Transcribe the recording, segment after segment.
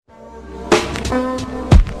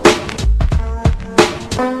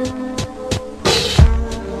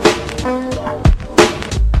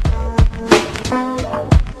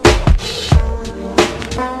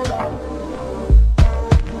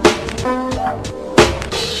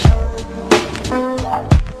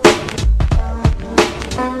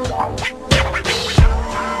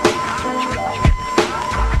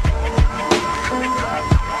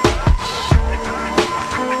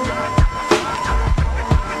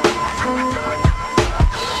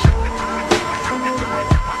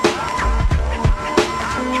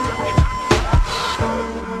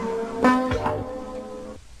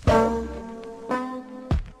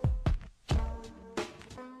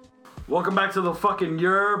back to the fucking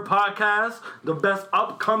Your podcast, the best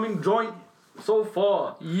upcoming joint so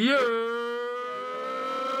far. Yeah.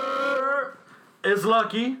 It's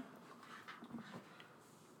Lucky.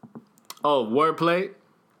 Oh, wordplay.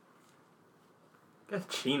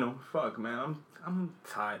 That's Chino. Fuck, man. I'm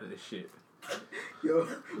tired of this shit. Yo,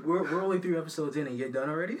 we're only 3 episodes in and you're done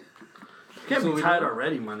already? Can't be tired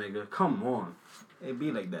already, my nigga. Come on. It be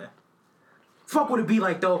like that. Fuck what it be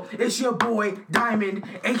like though. It's your boy Diamond,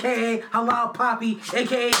 aka Halal Poppy,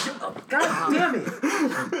 aka God damn it.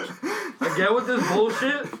 Again with this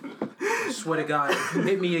bullshit? I swear to God, if you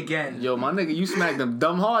hit me again. Yo, my nigga, you smacked him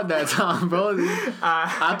dumb hard that time, bro.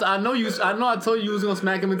 I know I told you was gonna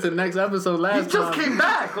smack him into the next episode last He just time. came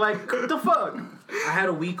back. Like, what the fuck? I had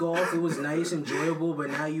a week off. It was nice, enjoyable, but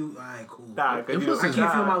now you, alright, cool. Nah, It was I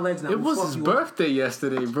can't feel my legs now. It was Fuck his you. birthday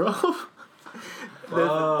yesterday, bro. Fuck.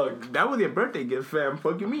 That was your birthday gift, fam.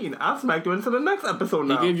 Fuck you mean? I'll smack you into the next episode He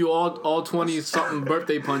now. gave you all 20-something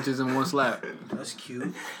birthday punches in one slap. That's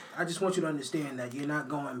cute. I just want you to understand that you're not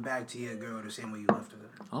going back to your girl the same way you left her.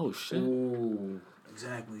 Oh, shit. Ooh.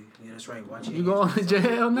 Exactly. Yeah, that's right. Watch it. You going to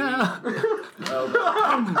jail now?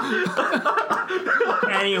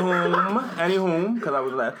 Anywho, because I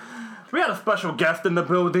was left. We had a special guest in the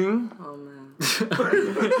building. Oh man.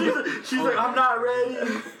 She's like, I'm not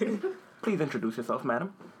ready. Please introduce yourself,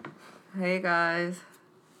 madam. Hey guys.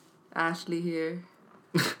 Ashley here.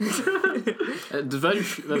 That's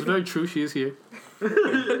very true. She is here.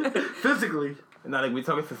 Physically. Not like we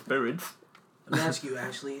talking to spirits. Let me ask you,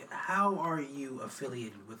 Ashley, how are you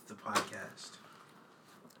affiliated with the podcast?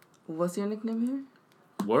 What's your nickname here?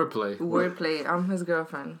 Wordplay. Wordplay. I'm his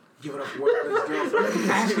girlfriend. Give it up for Workplace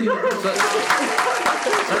Girlfriend. Ashley, That's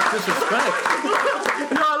disrespect.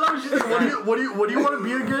 No, I love it. She's like, what do you want to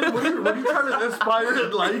be again? What are you trying to inspire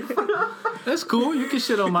in life? That's cool. You can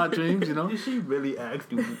shit on my dreams, you know. Did she really ask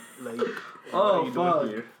you, like, what Oh, are you fuck.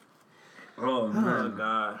 doing here? Oh, Oh, man.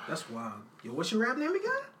 God. that's wild. Yo, what's your rap name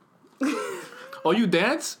again? Oh, you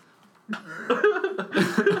dance? Are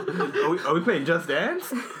we playing Just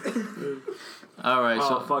Dance? All right. Oh,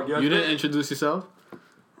 So fuck, you didn't introduce yourself?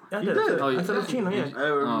 Yeah, I You did. Oh, you I said it's Chino, yeah. Hey,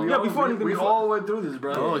 Oh. we Yeah, all- before we, anything- we before- all went through this,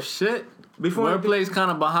 bro. Oh shit. Before Wordplay's kind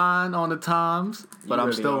of behind on the times, but You I'm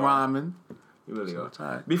really still are. rhyming. You really So are. it's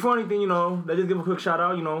alright. Before anything, let's just give a quick shout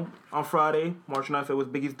out. On Friday, March 9th, it was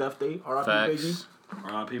Biggie's death day. R.I.P. Biggie. Facts.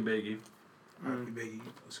 R.I.P. Biggie. R.I.P. Biggie.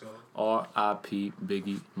 Let's go. R.I.P.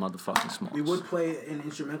 Biggie motherfucking Smalls. We would play an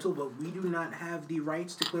instrumental, but we do not have the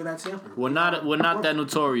rights to play that sample. We're not that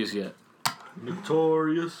notorious yet.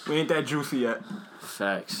 Notorious. We ain't that juicy yet.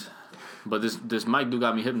 Facts. But this mic do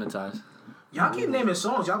got me hypnotized. Y'all keep naming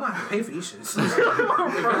songs. Y'all gonna have to pay for these shits.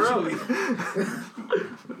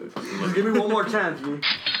 Just give me one more chance, man.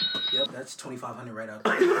 Yep, that's $2,500 right out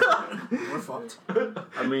there. We're fucked.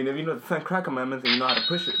 I mean, if you know the 10 crack amendments and you know how to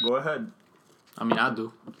push it, go ahead. I mean, I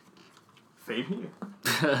do. Same here.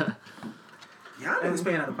 Y'all niggas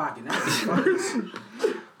paying out of pocket now.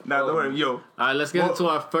 Now, don't worry. Yo, Alright, let's get into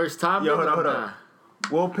our first topic. Yo, hold on.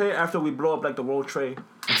 We'll pay after we blow up like the World Trade.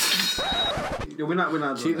 Yeah, we're not doing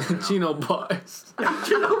that right now. Chino bars.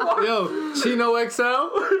 Yo, Chino XL.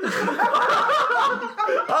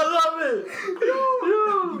 I love it.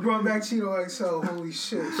 You brought back Chino XL. Holy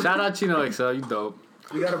shit. Shout out Chino XL, you dope.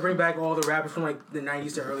 We gotta bring back all the rappers from like the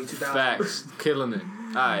 90s to early 2000s. Facts. Killing it.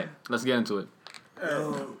 Alright, let's get into it.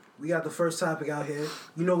 We got the first topic out here.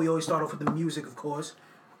 You know we always start off with the music, of course.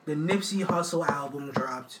 The Nipsey Hussle album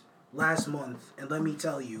dropped last month, and let me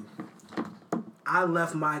tell you, I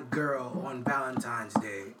left my girl on Valentine's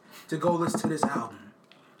Day to go listen to this album.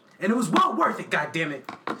 And it was well worth it, goddammit.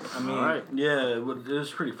 I mean, Alright. Yeah, it was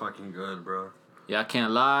pretty fucking good, bro. Yeah, I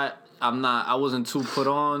can't lie. I wasn't too put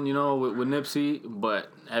on, with Nipsey,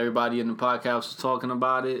 but everybody in the podcast was talking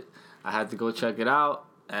about it. I had to go check it out,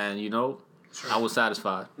 and I was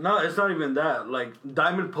satisfied. No, it's not even that. Like,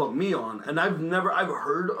 Diamond put me on, and I've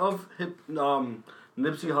heard of Nipsey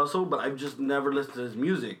Hussle, but I've just never listened to his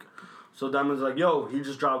music. So Diamond's like, yo, he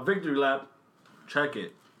just dropped Victory Lap. Check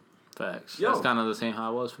it. Facts. Yo. That's kind of the same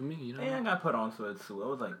how it was for me, yeah, I got put on to it too. I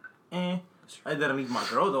was like, I didn't meet my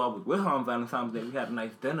girl though. I was with her on Valentine's Day. We had a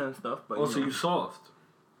nice dinner and stuff. But So you soft.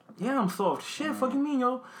 Yeah, I'm soft. Shit, fucking me,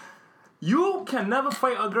 yo. You can never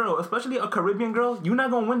fight a girl, especially a Caribbean girl. You're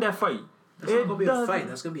not gonna win that fight. That's not gonna be a fight.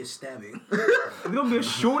 That's gonna be a stabbing. It's gonna be a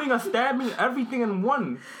shooting, a stabbing, everything in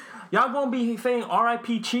one. Y'all gonna be saying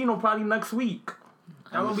R.I.P. Chino probably next week.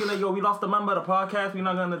 Y'all gonna be like, yo, we lost a member of the podcast. We're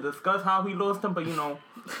not gonna discuss how we lost him, but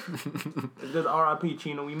it's just R.I.P.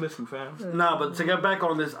 Chino. We miss you, fam. Nah, but to get back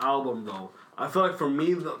on this album, though, I feel like for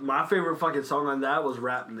me, my favorite fucking song on that was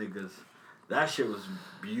Rap Niggas. That shit was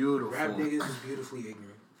beautiful. Rap niggas is beautifully ignorant.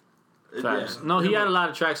 Facts. Yeah. No, he had a lot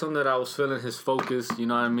of tracks on that I was feeling his focus, you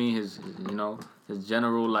know what I mean? His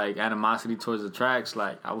general like animosity towards the tracks.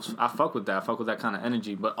 Like I fuck with that. I fuck with that kind of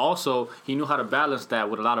energy. But also he knew how to balance that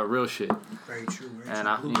with a lot of real shit. Very true. Very And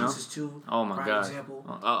true. you know, Too, oh my prime god. Example.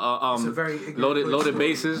 It's a very ignorant loaded story.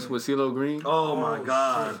 bases with CeeLo Green. Oh my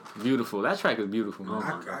god. Beautiful. That track is beautiful, man.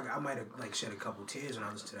 I might have like shed a couple tears when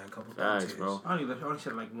I listened to that. A couple Facts, tears. bro. I only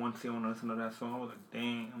shed like one tear when I listened to that song. I was like,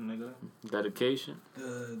 damn, nigga. Dedication.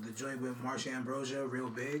 The joint with Marsha Ambrosia, real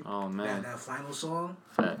big. Oh man. That final song.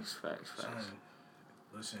 Facts. Son,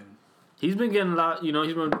 listen. He's been getting a lot, you know,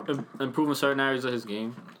 he's been improving certain areas of his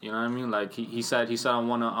game. You know what I mean? Like he said on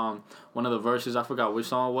one of the verses, I forgot which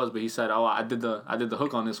song it was, but he said, "Oh, I did the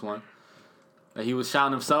hook on this one." Like he was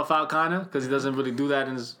shouting himself out kind of cuz he doesn't really do that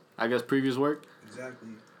in his I guess previous work. Exactly.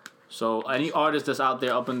 So any artist that's out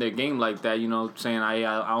there upping their game like that, you know, saying I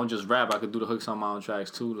don't just rap, I could do the hooks on my own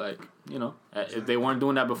tracks too, like, you know, if they weren't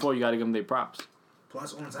doing that before, you got to give them their props.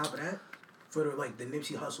 Plus on top of that, for the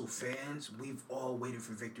Nipsey Hussle fans, we've all waited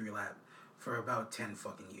for Victory Lap for about 10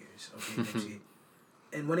 fucking years. Okay, Nipsey.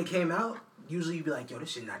 And when it came out, usually you'd be like, yo,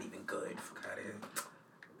 this shit not even good. Fuck outta here.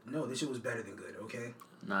 No, this shit was better than good, okay?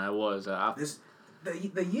 Nah, it was.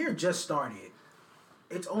 The year just started.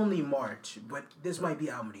 It's only March, but this might be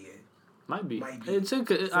album of the year. Might be. It's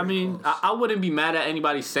I mean, close. I wouldn't be mad at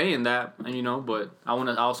anybody saying that, you know, but I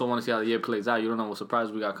also want to see how the year plays out. You don't know what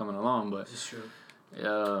surprise we got coming along, but This is true.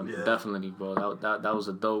 Yeah. definitely, bro. That was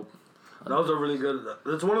a dope. That was a really good.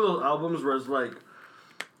 It's one of those albums where it's like,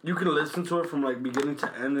 you can listen to it from like beginning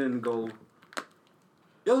to end and go,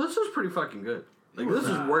 yo, this is pretty fucking good. Like this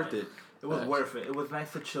is worth it. It was Facts. worth it. It was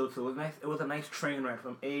nice to chill to. It was nice. It was a nice train ride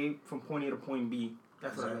from point A to point B.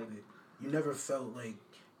 That's what I like. Exactly. You never felt like,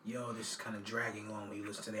 yo, this is kind of dragging on when you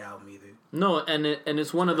listen to the album either. No, and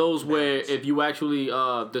it's one of those where if you actually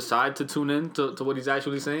decide to tune in to what he's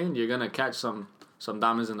actually saying, you're gonna catch some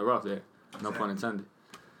diamonds in the rough there. No pun intended.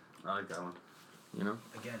 I like that one. You know,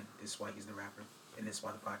 Again, this is why he's the rapper, and this is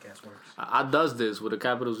why the podcast works. I does this with a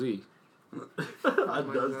capital Z. I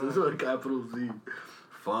does this with a capital Z.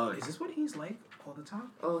 Fuck. Is this what he's like all the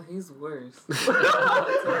time? Oh, he's worse.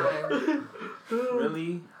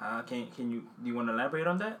 Really? Can you? Do you want to elaborate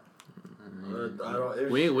on that? I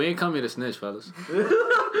don't. We ain't come here to snitch, fellas.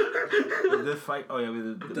 Is this fight? Oh yeah,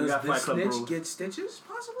 we Does got the Fight Club snitch rules. get stitches,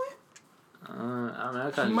 possibly? I mean, I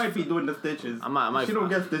She kind might of. be doing the stitches. I might. She don't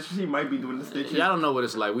get stitches. She might be doing the stitches. Y'all don't know what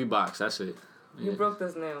it's like. We box. That's it. You broke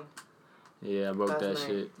this nail. Yeah, I broke Last that night.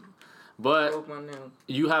 shit. But Broke my nail.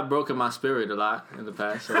 you have broken my spirit a lot in the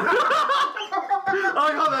past. So. I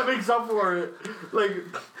like how that makes up for it. Like,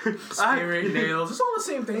 Spirit, nails, it's all the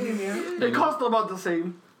same thing, man. They cost about the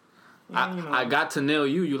same. Yeah, you know. I got to nail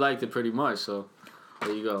you. You liked it pretty much. So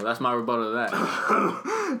there you go. That's my rebuttal to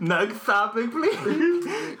that. Next topic, please.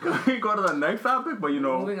 Can we go to the next topic? But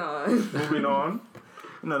Moving on. moving on.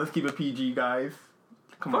 Let's keep it PG, guys.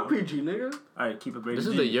 Come Fuck on. PG, nigga. All right, keep it rated This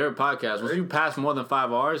is G. the Your podcast. Once you pass more than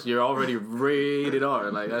 5 R's, you're already rated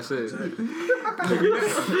R. Like that's it. It's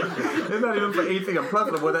not even for 18 and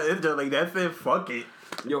plus. But it's just like that's it. Fuck it.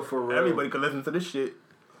 Yo, for real. Everybody can listen to this shit.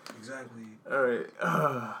 Exactly. All right.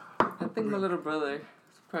 I think my little brother is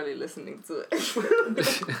probably listening to it.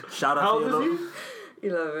 Shout How out to your old is little. he?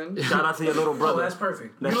 11. Shout out to your little Oh, brother. that's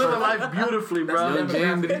perfect. You live a life beautifully, bro. Young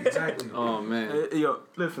Jamie. Exactly. Oh man, Yo,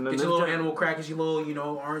 listen. Get this your little gen- animal crackers, your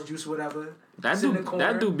little, orange juice, whatever. that Sit in dude, the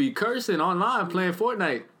corner. that dude be cursing online playing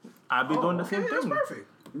Fortnite. I be doing the Okay, same that's thing. perfect.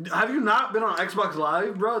 Have you not been on Xbox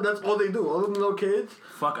Live, bro? That's all they do. All them little kids.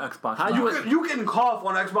 Fuck Xbox. How Live. You can cough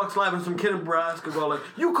on Xbox Live and some kid in Nebraska go like,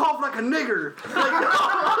 you cough like a nigger.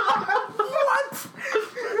 Like, what?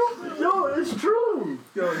 Yo, it's true.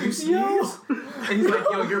 Yo, you see this? And he's like,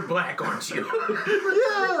 yo, you're black, aren't you?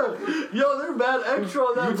 Yeah. Yo, they're bad extra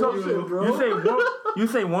on that bullshit, bro. You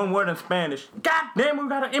say one word in Spanish. God damn, we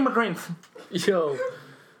got immigrants. Yo,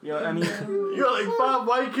 Yo, and he, You got like 5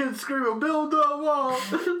 white kids screaming, build the wall.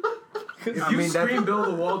 If I you mean, that's- scream build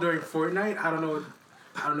a wall during Fortnite, I don't know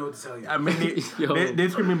what to tell you. I mean, Yo. they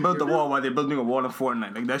screaming build the wall while they're building a wall in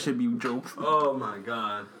Fortnite. Like that should be jokes. Oh my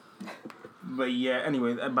god. But yeah,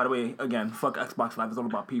 anyway. By the way, again, fuck Xbox Live. It's all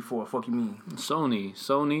about P4. Fuck you mean?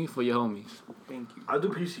 Sony for your homies. Thank you. I do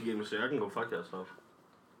PC games today. I can go fuck that stuff.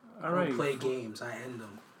 All I right. don't play games, I end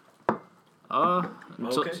them.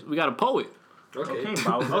 So Okay. we got a poet. Okay. Okay,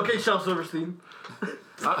 Bowser. Okay, Shel Silverstein.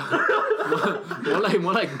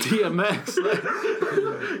 More like DMX. Like,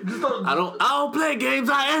 I don't play games.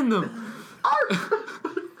 I end them.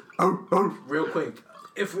 Real quick,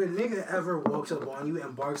 if a nigga ever walks up on you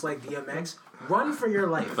and barks like DMX, run for your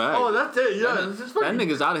life. Fact. Oh, that's it. Yeah, it's just That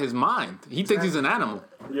nigga's out of his mind. He thinks he's an animal.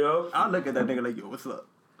 Yo. I'll look at that nigga like, yo, what's up?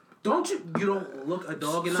 Don't you? You don't look a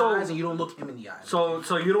dog in the eyes, and you don't look him in the eyes. So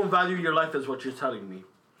you don't value your life, is what you're telling me.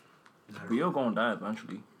 We are gonna die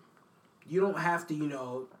eventually. You don't have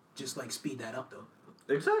to, just like speed that up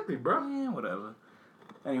though. Exactly, bro. Yeah, whatever.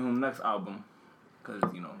 Anywho, next album, because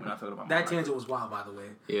we're not talking about That tangent was wild, by the way.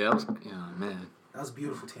 Yeah, that was man. That was a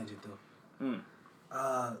beautiful tangent though.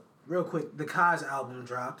 Real quick, the Kaz album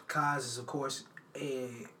dropped. Kaz is of course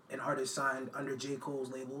an artist signed under J.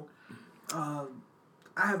 Cole's label. I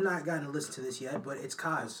have not gotten to listen to this yet, but it's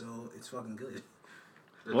Kaz, so it's fucking good.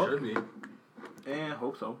 It should be. Yeah,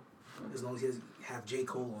 hope so. As long as he doesn't have J.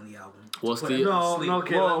 Cole on the album. What's the No,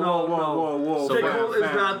 Caleb, Whoa. J. Cole is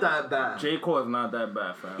Fam. not that bad. J. Cole is not that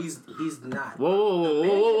bad, fam. He's not.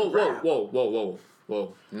 Whoa.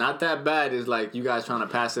 Not that bad is like you guys trying to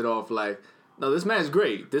pass it off like, no, this man's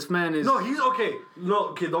great. This man is... No, he's okay. No,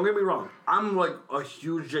 okay, don't get me wrong. I'm like a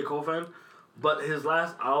huge J. Cole fan, but his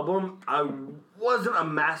last album, I wasn't a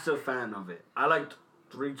massive fan of it. I liked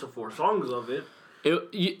 3 to 4 songs of it.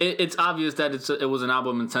 It's obvious that it was an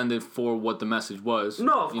album intended for what the message was.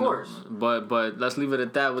 No, of course. But let's leave it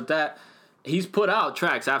at that. With that, he's put out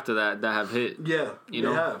tracks after that have hit. Yeah, you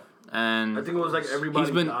know. have. And I think it was like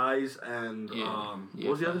Everybody Dies and what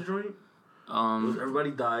was the other joint? It was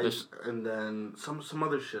Everybody Dies and then some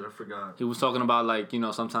other shit, I forgot. He was talking about like,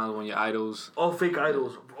 sometimes when your idols... Oh, fake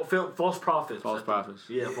idols. False prophets. False prophets.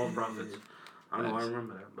 Yeah, false prophets. I don't know, I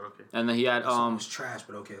remember that, but okay. And then he had... It was trash,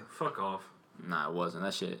 but okay. Fuck off. Nah, it wasn't.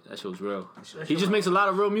 That shit was real. He just makes a lot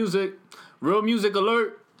of real music. Real music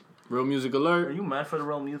alert. Real music alert. Are you mad for the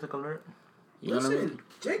real music alert? You know what I mean? Listen,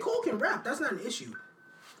 J. Cole can rap. That's not an issue.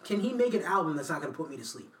 Can he make an album that's not going to put me to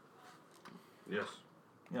sleep? Yes.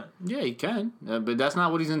 Yeah, he can. But that's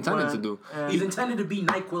not what he's intended to do. He's intended to be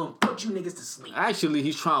NyQuil and put you niggas to sleep. Actually,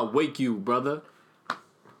 he's trying to wake you, brother.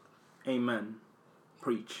 Amen.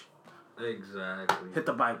 Preach. Exactly. Hit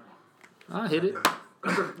the Bible. I hit it.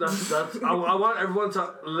 That's I want everyone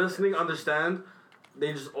to listening understand.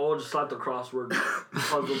 They just all slap the crossword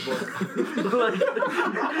puzzle book. Like,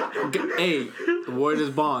 Hey, the word is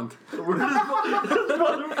bond.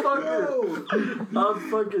 Motherfucker. I'm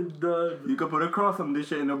fucking done. You could put a cross on this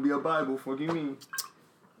shit and it'll be a Bible. Fuck you mean?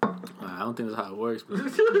 I don't think that's how it works. But...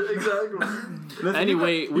 Exactly. Listen,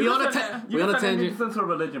 Anyway, we on a tangent. Sense of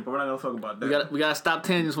religion, but we're not gonna talk about that. We gotta stop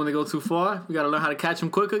tangents when they go too far. We gotta learn how to catch them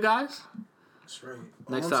quicker, guys. That's right.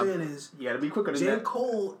 Next All I'm up. saying is, You gotta be quicker than J. that.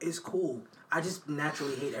 Cole is cool. I just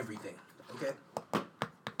naturally hate everything. Okay?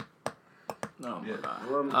 No,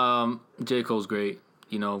 Yeah. J. Cole's great.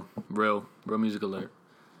 Real music alert.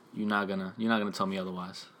 You're not gonna tell me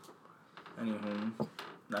otherwise. Anywho,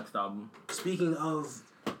 next album. Speaking of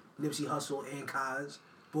Nipsey Hussle and Kaz,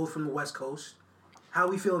 both from the West Coast, how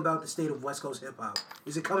we feeling about the state of West Coast hip hop?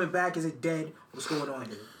 Is it coming back? Is it dead? What's going on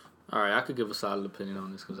here? All right, I could give a solid opinion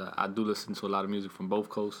on this because I do listen to a lot of music from both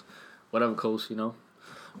coasts, whatever coast,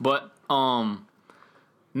 But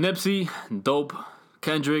Nipsey, dope.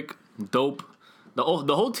 Kendrick, dope. The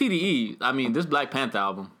whole TDE. I mean, this Black Panther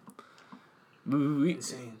album,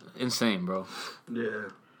 insane, bro. Yeah.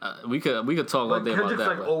 We could talk all But day Kendrick's about that.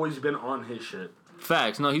 like but- always been on his shit.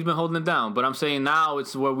 Facts. No, he's been holding it down. But I'm saying now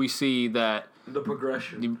it's where we see that. The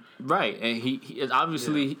progression. Right, and he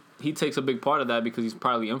obviously he takes a big part of that because he's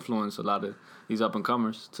probably influenced a lot of these up and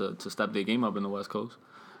comers to step their game up in the West Coast.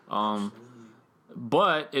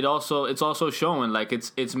 But it's also showing like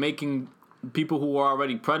it's making people who are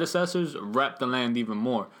already predecessors rep the land even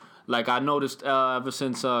more. Like I noticed ever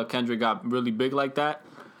since Kendrick got really big like that,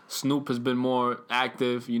 Snoop has been more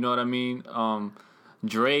active. You know what I mean?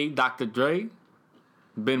 Dr. Dre,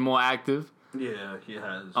 been more active. Yeah, he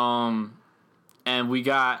has. And we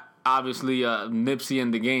got obviously Nipsey in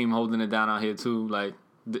the game holding it down out here too. Like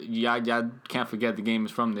y'all can't forget the game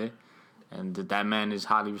is from there, and that man is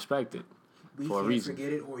highly respected We for a can't reason.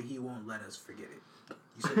 forget it, or he won't let us forget it.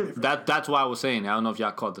 You said it That's why I was saying it. I don't know if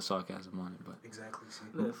y'all caught the sarcasm on it, but exactly. See.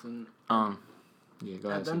 Listen, yeah, go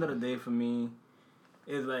ahead. at the end of the day, for me,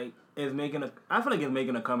 it's like I feel like it's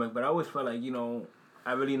making a comeback, but I always felt like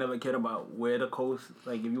I really never cared about where the coast,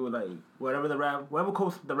 like if you were like wherever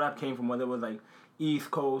coast the rap came from, whether it was like East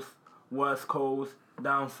Coast, West Coast,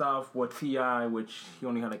 down south, or T.I., which he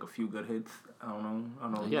only had like a few good hits. I don't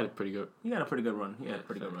know. He had a pretty good. He had a pretty good run. He had a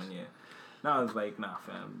pretty good thanks. run. Yeah. Now it's like, nah,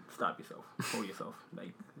 fam, stop yourself, hold yourself,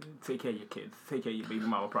 like take care of your kids, take care of your baby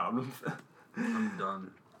mama problems. I'm done.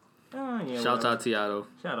 Yeah, Shout whatever. out T.I. though.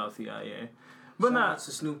 Shout out T.I., yeah. But Shout nah, out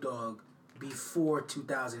to Snoop Dogg before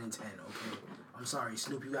 2010. Okay, I'm sorry,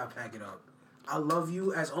 Snoop, you gotta pack it up. I love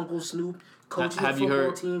you as Uncle Snoop, coaching Have your you football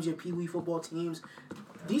heard- teams, your Pee Wee football teams.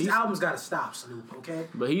 These albums gotta stop, Snoop, okay?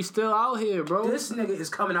 But he's still out here, bro. This nigga is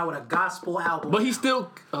coming out with a gospel album. But he's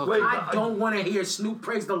still. Okay. Wait, I don't want to hear Snoop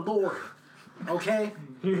praise the Lord, okay?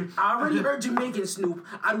 I already heard Jamaican Snoop.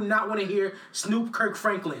 I do not want to hear Snoop Kirk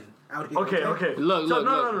Franklin out here. Okay. Look, So, look,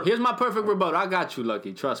 no. look. Here's my perfect rebuttal. I got you,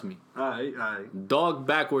 Lucky. Trust me. Alright. Dog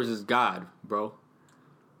backwards is God, bro.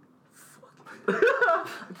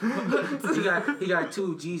 He got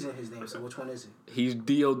two G's in his name, so which one is it? He's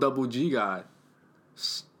D-O-double-G God.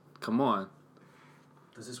 Come on.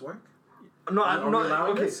 Does this work? No, Are we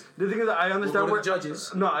allowing okay. this? The thing is, I understand We'll where go to the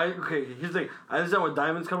judges. No, here's the thing. I understand where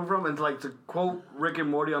Diamond's coming from, and like to quote Rick and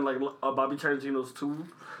Morty on like Bobby Tarantino's 2,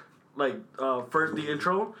 like first the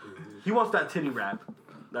intro, he wants that titty rap.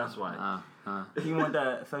 That's why. He want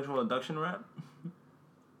that sexual abduction rap?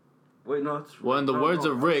 Wait, no, it's Well, in the no, words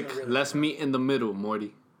no. of Rick, let's meet in the middle,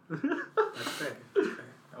 Morty. That's fair.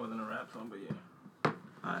 That wasn't a rap song, but yeah.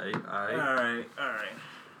 Alright. Alright.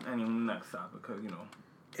 Anyway, next topic, because,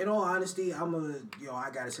 In all honesty, I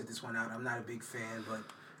gotta sit this one out. I'm not a big fan, but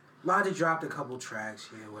Logic dropped a couple tracks.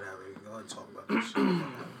 Yeah, whatever. Go ahead and talk about this shit.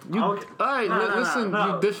 Okay. Alright, listen,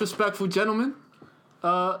 no. you disrespectful gentleman.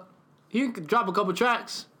 He could drop a couple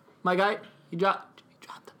tracks. My guy, he dropped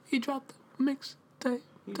a mixtape.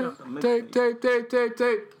 dropped a mixtape.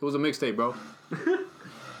 Tape. It was a mixtape, bro.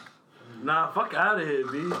 Nah, fuck out of here,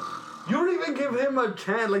 B. You don't even give him a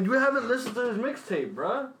chance. Like, you haven't listened to his mixtape,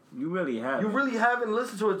 bruh. You really have. You really haven't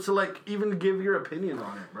listened to it to, like, even give your opinion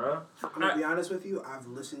on it, bruh. I'm gonna be honest with you. I've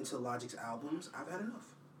listened to Logic's albums. I've had enough.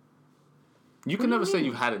 You can never say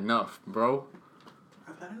you've had enough, bro.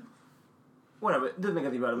 I've had enough. Whatever. This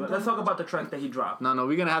nigga's irrelevant. Let's talk about the track that he dropped. No,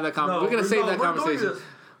 we're gonna have that No, we're gonna save that we're doing conversation. this.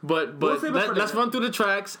 But We'll save it for let's later. run through the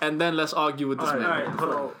tracks and then let's argue with this man. Alright, Hold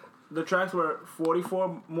so the tracks were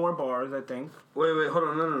 44 more bars, I think. Wait, hold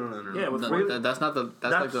on. No. Yeah, it was No, that's not the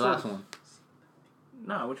that's like the so- last one.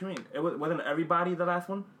 Nah, what you mean? Wasn't everybody the last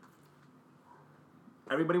one?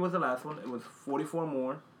 Everybody was the last one. It was 44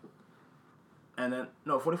 more. And then,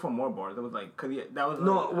 44 more bars. It was like, that was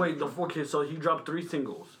No, like, wait. Okay, so he dropped 3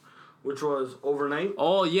 singles, which was Overnight.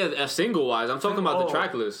 Oh yeah, single wise. I'm talking about the Oh.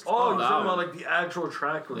 track list. Oh, the you're talking album. about like the actual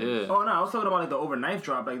track list. Yeah. Oh, no, I was talking about like the overnight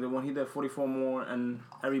drop, like the one he did 44 more and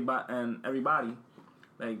everybody.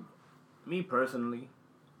 Like, me personally,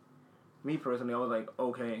 I was like,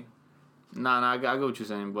 okay. Nah, I get what you're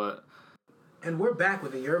saying, but And we're back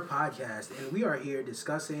with your podcast, and we are here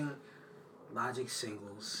discussing Logic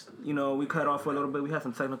singles. We cut off for a little bit. We had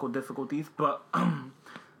some technical difficulties, but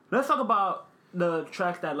let's talk about the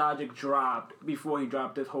tracks that Logic dropped before he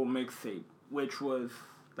dropped this whole mixtape, which was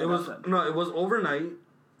It was Overnight,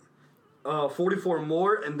 44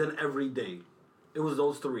 more, and then Every Day. It was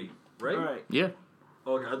those 3, right? all right. yeah.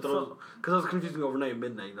 Okay, I thought because I was confusing Overnight and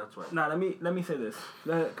Midnight. That's why. Now let me say this,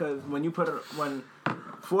 because when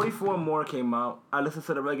 44 more came out, I listened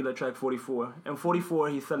to the regular track 44, and 44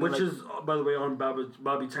 he's selling Which like, is, by the way, on Bobby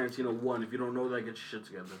Tarantino 1. If you don't know that, get your shit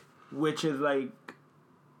together. which is like,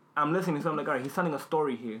 I'm listening to something like, alright, he's telling a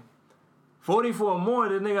story here. 44 more,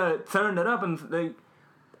 the nigga turned it up and like,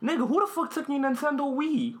 nigga, who the fuck took your Nintendo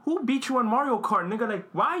Wii? Who beat you on Mario Kart, nigga? Like,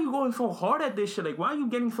 why are you going so hard at this shit? Like, why are you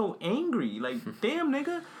getting so angry? Like, damn,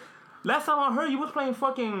 nigga. Last time I heard you was playing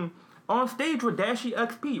fucking on stage with Dashi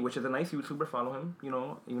XP, which is a nice YouTuber. Follow him,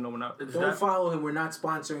 even though we're not. Don't follow him. We're not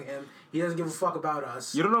sponsoring him. He doesn't give a fuck about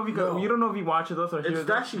us. You don't know if No. you don't know if he watches us or It's hears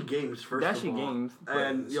us. Dashi Games, first Dashi of all. Games.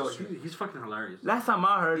 And, Yeah, yo, this is true. he's fucking hilarious. Last time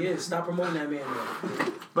I heard, Yeah, stop promoting that man,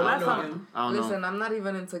 man. but I last know time, him. I don't know. Listen, I'm not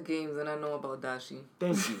even into games, and I know about Dashi.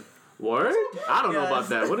 thank you. Word? I don't know Yes. about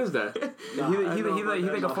that. What is that? He's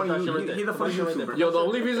like a funny YouTuber. Yo, the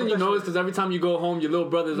only reason you know is because every time you go home, your little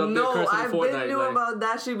brother's up No, there cursing I've Fortnite. been knew like, about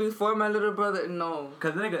Dashi before my little brother. No.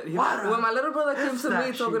 Cause nigga, When my little brother came to me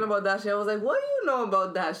Dashi. talking about Dashi, I was like, "What do you know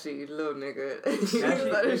about Dashi, little nigga?" Because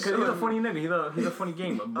he's a funny nigga. He's a funny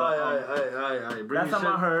gamer. But, Aye. Bring last your time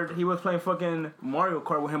I shit. heard, he was playing fucking Mario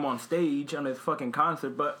Kart with him on stage on his fucking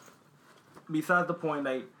concert. But besides the point,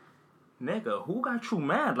 like, nigga, who got you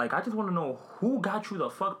mad? Like, I just want to know who got you the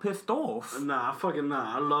fuck pissed off. Nah.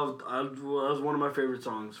 That was one of my favorite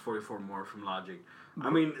songs, 44 More from Logic. I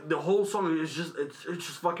mean, the whole song is just, it's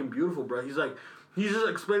just fucking beautiful, bro. He's just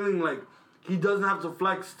explaining, like, he doesn't have to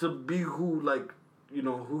flex to be who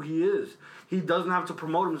he is. He doesn't have to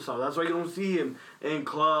promote himself. That's why you don't see him in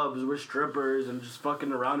clubs with strippers and just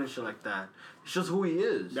fucking around and shit like that. It's just who he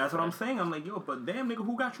is. That's what I'm saying. I'm like, yo, but damn, nigga,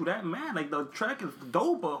 who got you that mad? Like, the track is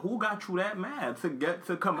dope, but who got you that mad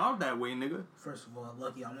to come out that way, nigga? First of all,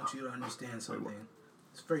 Lucky, I want you to understand something.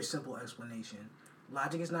 It's a very simple explanation.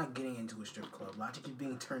 Logic is not getting into a strip club. Logic is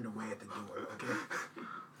being turned away at the door, okay?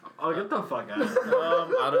 Oh, get the fuck out of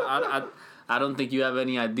here. I don't think you have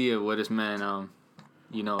any idea where this man,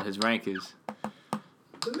 his rank is.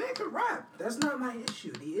 The man can rap. That's not my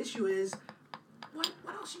issue. The issue is, what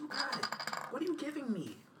else you got? What are you giving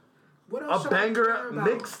me? What else? A banger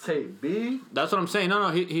mixtape, B. That's what I'm saying. No,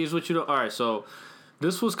 here's what you do. All right, so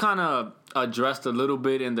this was kind of addressed a little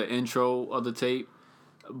bit in the intro of the tape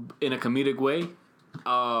in a comedic way.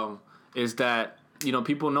 Is that,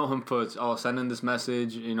 people know him for sending this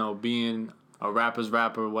message, being a rapper's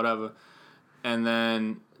rapper, whatever. And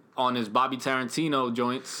then on his Bobby Tarantino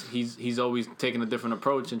joints, he's always taking a different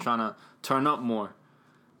approach and trying to turn up more.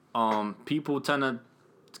 People tend to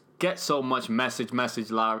get so much message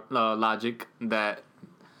logic that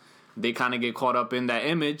they kind of get caught up in that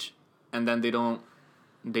image, and then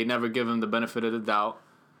they never give him the benefit of the doubt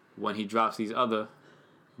when he drops these other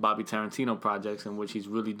Bobby Tarantino projects in which he's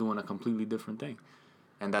really doing a completely different thing.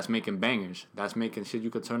 And that's making bangers. That's making shit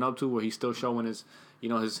you could turn up to where he's still showing his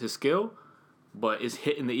skill, but it's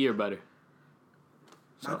hitting the ear better.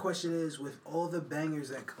 My question is, with all the bangers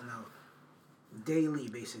that come out daily,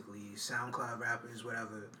 basically, SoundCloud rappers,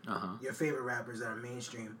 whatever, your favorite rappers that are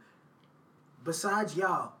mainstream, besides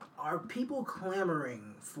y'all, are people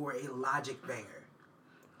clamoring for a Logic banger?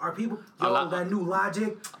 Are people, that new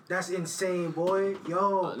Logic, that's insane, boy.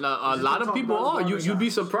 Yo. A lot of people are. You'd be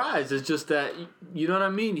surprised. It's just that, you know what I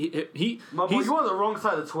mean? He's you're on the wrong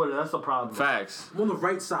side of Twitter. That's the problem. Facts. I'm on the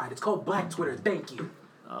right side. It's called Black Twitter. Thank you.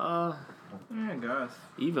 Yeah, guys.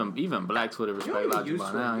 Even Black Twitter respect Logic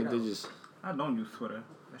by now. They just... I don't use Twitter.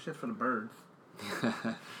 That shit's for the birds.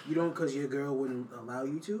 You don't because your girl wouldn't allow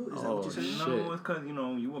you to? Is that what you're saying? Shit. No, it's because,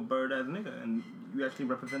 you a bird-ass nigga, and you actually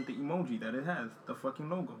represent the emoji that it has, the fucking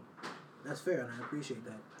logo. That's fair, and I appreciate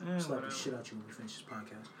that. Yeah, Slap the shit out you when we finish this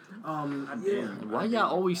podcast. Why y'all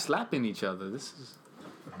always slapping each other? This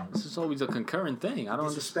is always a concurrent thing. I don't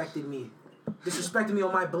Disrespected me. Disrespected me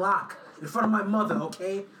on my block in front of my mother,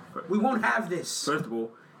 okay? We won't have this. First of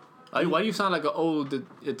all, why you sound like an old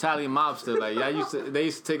Italian mobster? Like they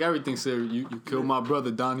used to take everything serious. You killed my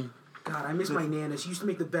brother, Donnie. God, I miss my nana. She used to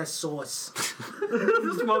make the best sauce.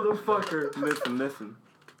 This motherfucker. Listen.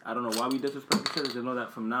 I don't know why we disrespect each other. Just know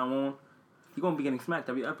that from now on, you're gonna be getting smacked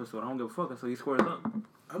every episode. I don't give a fuck until he squares up.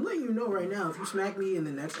 I'm letting you know right now, if you smack me in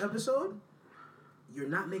the next episode, you're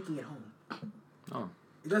not making it home. Oh.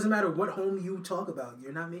 It doesn't matter what home you talk about.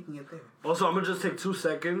 You're not making it there. Also, I'm going to just take 2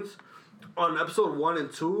 seconds. On episode 1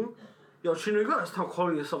 and 2, yo, Chino, you gotta stop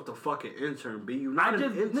calling yourself the fucking intern, B. You're not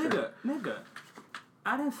an intern. Nigga.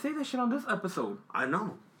 I didn't say that shit on this episode. I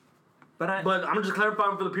know. But I'm just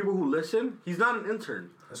clarifying for the people who listen, he's not an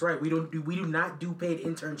intern. That's right. We do not do paid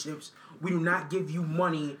internships. We do not give you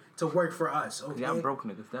money to work for us, okay? Yeah, I'm broke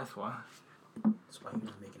niggas, that's why. That's why you're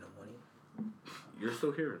not making no money. You're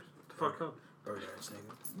still here. The fuck up. Bird ass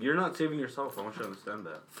nigga. You're not saving yourself. I want you to understand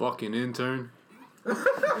that. Fucking intern.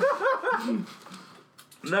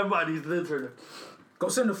 Never mind, he's the intern. Go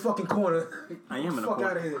sit in the fucking corner. I am in the Fuck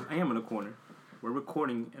corner. outta here. I am in the corner. We're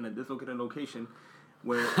recording in a dislocated location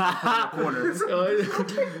where in the corner.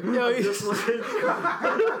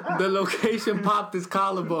 The location popped his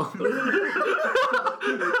collarbone.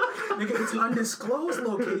 Nigga, it's undisclosed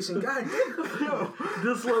location. God damn. Yo,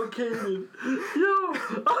 dislocated.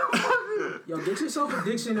 Yo, get yourself a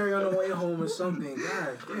dictionary on the way home or something.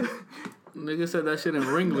 God damn. Nigga said that shit in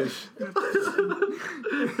Ringlish. Nigga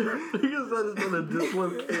said it's in a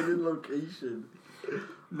dislocated location.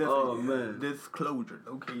 Oh, man. Disclosure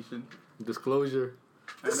location. Disclosure.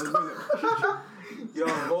 Yo,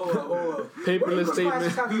 hold up. Paperless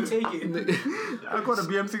statement. How you take it? I go to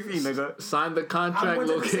BMCC, nigga. Sign the contract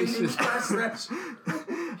location.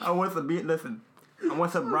 I went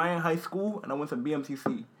to Bryan High School and I went to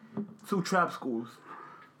BMCC. 2 trap schools.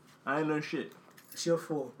 I ain't learned shit. It's your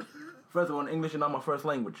fault. First of all, English is not my first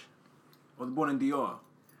language. I was born in DR.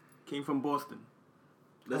 Came from Boston.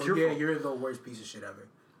 That's your your fault. You're the worst piece of shit ever.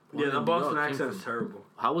 Yeah, the Boston accent is terrible.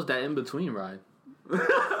 How was that in between ride? You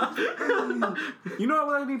know, I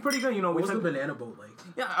was actually pretty good. You know, What's the banana boat like?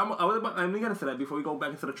 Yeah, we gotta say that before we go back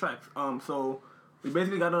into the tracks. So we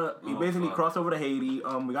basically crossed over to Haiti.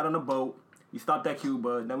 We got on a boat. We stopped at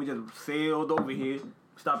Cuba. Then we just sailed over here.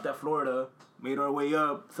 Stopped at Florida. Made our way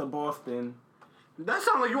up to Boston. That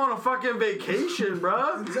sounds like you on a fucking vacation,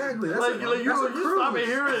 bro. Exactly. You stopping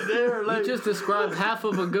here and there. Like, You just described half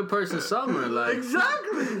of a good person's summer. Like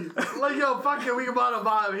exactly. Like, yo, fuck it, we about to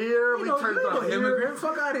vibe here. We turned up here. Immigrant,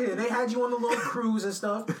 fuck out of here. They had you on the little cruise and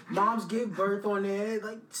stuff. Moms gave birth on there.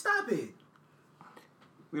 Like, stop it.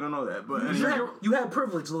 We don't know that, but anyway. You had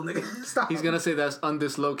privilege, little nigga. Stop. he's gonna say that's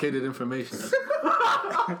undislocated information.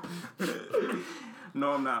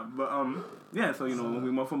 No, I'm not. But yeah. So we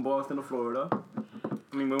went from Boston to Florida.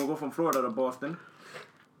 I mean, we go from Florida to Boston.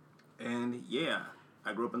 And yeah,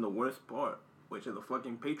 I grew up in the worst part, which is a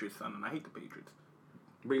fucking Patriots son, and I hate the Patriots.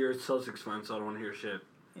 But you're a Celtics fan, so I don't want to hear shit.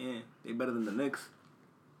 Yeah, they better than the Knicks.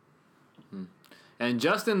 And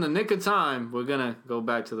just in the nick of time, we're gonna go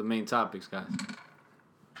back to the main topics, guys.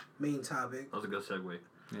 Main topic. That was a good segue.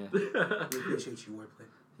 Yeah. We appreciate you, wordplay.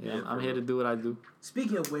 Yeah, I'm here to do what I do.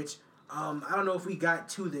 Speaking of which, I don't know if we got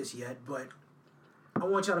to this yet, but I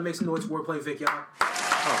want y'all to make some noise for wordplay, Vic, y'all.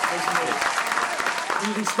 Make some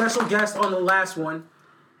noise. He's a special guest on the last one.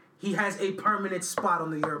 He has a permanent spot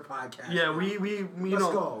on the Your podcast. Yeah, we Let's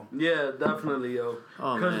go. Yeah, definitely, yo.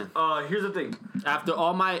 Oh, man. Here's the thing. After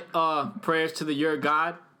all my prayers to the your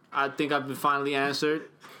God, I think I've been finally answered.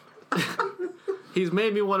 He's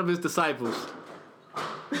made me one of his disciples.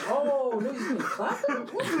 Oh, niggas been clapping?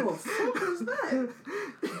 What the fuck is that?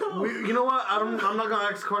 You know what? I'm not gonna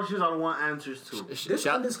ask questions I don't want answers to. This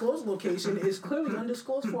undisclosed location is clearly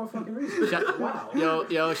undisclosed for a fucking reason. Wow.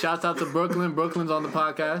 Yo, shouts out to Brooklyn. Brooklyn's on the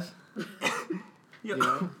podcast. Yo. You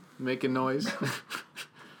know, making noise.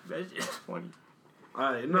 That's just funny.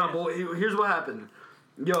 Alright, no, but here's what happened.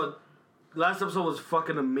 Yo, last episode was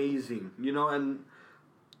fucking amazing, and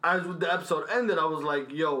as the episode ended, I was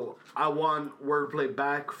like, yo, I want wordplay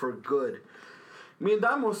back for good. Me and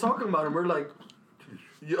Damo was talking about it, we're like,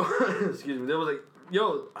 yo, excuse me, they was like,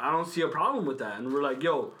 yo, I don't see a problem with that. And we're like,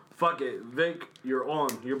 yo, fuck it, Vic, you're on,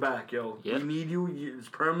 you're back, yo. Yep. We need you, it's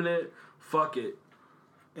permanent, fuck it.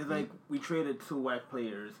 It's like we traded 2 whack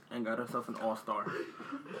players and got ourselves an all-star.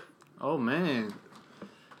 Oh, man.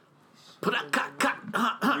 Put a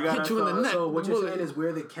hit you in the neck. So what you're saying is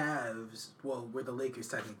we're the Cavs, we're the Lakers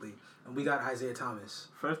technically, and we got Isaiah Thomas.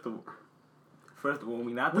 First of all,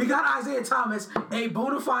 we not. We got Isaiah Thomas, a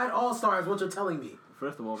bona fide all-star is what you're telling me.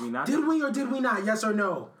 First of all, we not. Did we or did we not? Yes or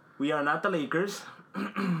no? We are not the Lakers.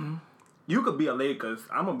 You could be a Lakers.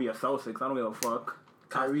 I'm gonna be a Celtics. I don't give a fuck.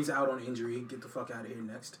 Kyrie's out on injury. Get the fuck out of here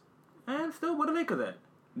next. And still, where the Lakers at?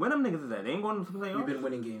 Where them niggas is at? They ain't going to play. We've been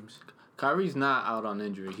winning games. Kyrie's not out on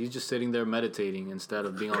injury. He's just sitting there meditating instead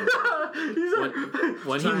of being on the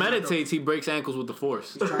When he meditates, he breaks ankles with the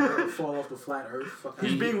force. He's trying to fall off the flat earth. Fuck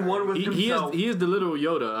He's being one with himself. He is the literal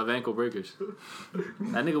Yoda of ankle breakers.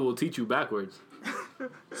 That nigga will teach you backwards.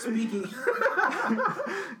 Speaking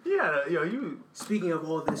Speaking of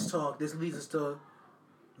all this talk, this leads us to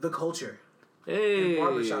the culture. Hey. And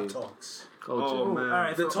barbershop talks. Culture. Oh, man. All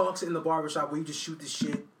right, The talks in the barbershop where you just shoot the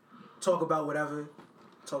shit, talk about whatever,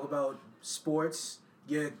 talk about sports,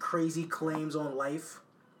 your crazy claims on life,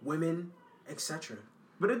 women, etc.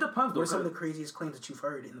 But it depends. What are some of the craziest claims that you've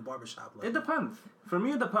heard in the barbershop? It depends. For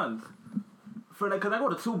me, it depends. Cause I go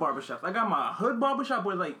to 2 barbershops. I got my hood barbershop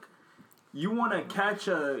where you want to catch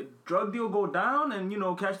a drug deal go down and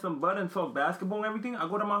catch some bud and talk basketball and everything. I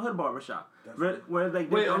go to my hood barbershop. Where Wait,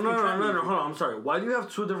 no, hold on, I'm sorry. Why do you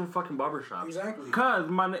have 2 different fucking barbershops? Exactly. Cause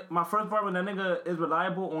my first barber, that nigga is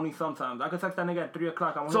reliable only sometimes. I can text that nigga at 3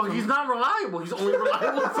 o'clock. So he's not reliable. He's only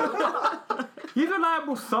reliable sometimes. He's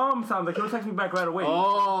reliable sometimes. Like he'll text me back right away.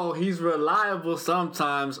 Oh, he's reliable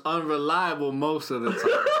sometimes, unreliable most of the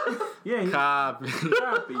time. Yeah, he's Copy.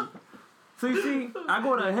 copy. So you see, I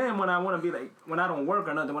go to him when I want to be when I don't work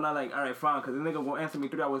or nothing. When I all right, fine, because the nigga won't answer me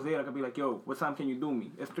 3 hours later. I could be like, yo, what time can you do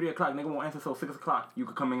me? It's 3 o'clock. Nigga won't answer till 6 o'clock. You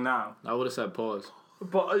could come in now. I would have said pause.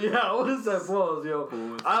 But yeah, I would have said pause, yo.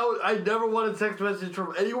 I never want a text message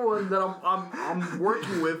from anyone that I'm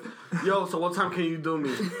working with. Yo, so what time can you do me?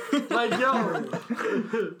 Like, yo.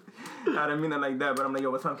 I didn't mean it like that, but I'm like, yo,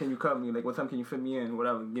 what time can you cut me? Like, what time can you fit me in?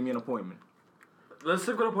 Whatever. Give me an appointment. Let's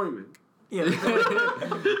stick with appointment. Yeah.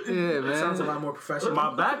 Yeah, man. Sounds a lot more professional.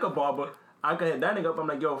 My backup barber, I can hit that nigga up. I'm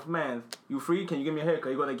like, yo, man, you free? Can you give me a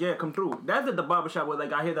haircut? He go like, yeah, come through. That's at the barbershop where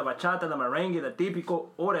I hear the bachata, the merengue, the típico,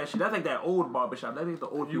 all that shit. That's like that old barbershop. That is the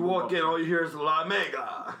old. You walk in, all you hear is La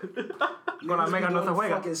Mega. Con la mega no se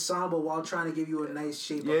juega. Fucking samba while trying to give you a nice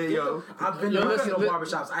shape. Yeah, yo. I've been to Latino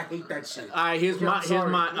barbershops. I hate that shit. All right, here's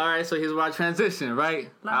my transition, right?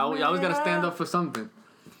 I always gotta stand up for something.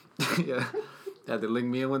 Yeah. Had to link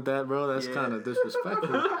me in with that, bro. That's kind of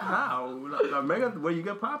disrespectful. How? La mega, where you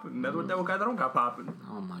get popping. That's what that guy that don't got popping.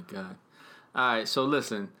 Oh my god. All right, so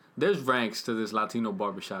listen, there's ranks to this Latino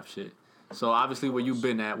barbershop shit. So obviously where you've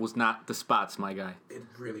been at was not the spots, my guy. It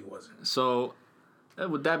really wasn't. So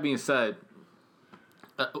with that being said,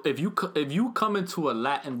 if you come into a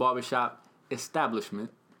Latin barbershop establishment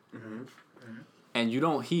and you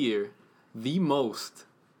don't hear the most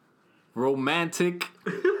romantic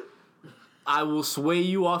I will sway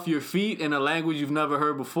you off your feet in a language you've never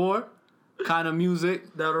heard before, kind of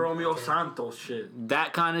music, That Romeo Santos shit.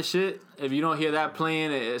 that kind of shit. If you don't hear that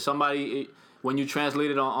playing, when you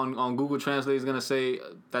translate it on Google Translate, is gonna say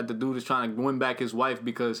that the dude is trying to win back his wife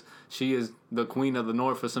because she is the queen of the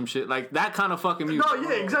north or some shit like that kind of fucking music. No,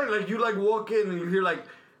 yeah, exactly. Like you like walk in and you hear like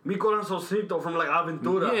Mi Corazoncito from like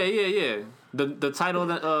Aventura. Yeah. The title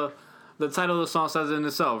the title of the song says it in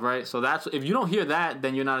itself, right? So that's if you don't hear that,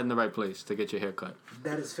 then you're not in the right place to get your hair cut.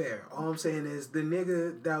 That is fair. All I'm saying is the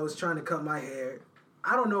nigga that was trying to cut my hair,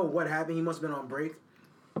 I don't know what happened. He must have been on break.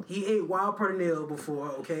 He ate wild pernil before,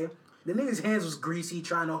 okay? The nigga's hands was greasy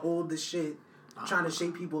trying to hold the shit, trying to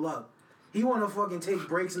shake people up. He want to fucking take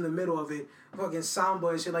breaks in the middle of it, fucking samba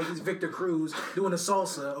and shit like he's Victor Cruz doing a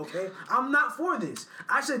salsa, okay? I'm not for this.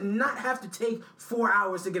 I should not have to take 4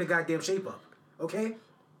 hours to get a goddamn shape up, okay?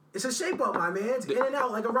 It's a shape up, my man. It's in and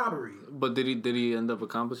out like a robbery. But did he end up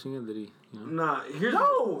accomplishing it? Did he? Nah, here's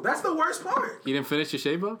No, that's the worst part. He didn't finish your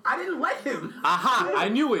shape up? I didn't let him. Aha! I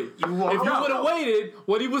knew it. If you would have waited,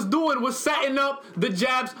 what he was doing was setting up the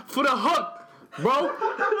jabs for the hook, bro.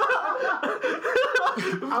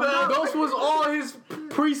 Those was all his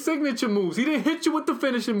pre-signature moves. He didn't hit you with the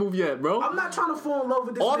finishing move yet, bro. I'm not trying to fall in love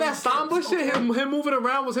with this. All that man's samba hips, shit, okay? him moving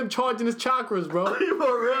around was him charging his chakras, bro.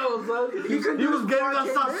 for real, son. He was getting that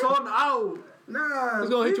sazon out. Nah, He's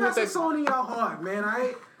gonna hit you with that- Sony in your heart, man.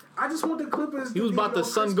 I just want the Clippers. He was about to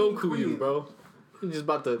Son Krispy Goku you, Kreme. bro. He was just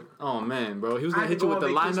about to. Oh man, bro. He was gonna I hit you with the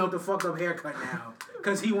With lineup. the fucked up haircut now,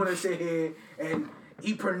 cause he want to sit here and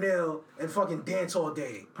eat pernil and fucking dance all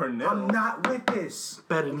day. Pernil? I'm not with this.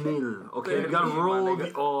 Pernil. Okay, you gotta Pernil, my roll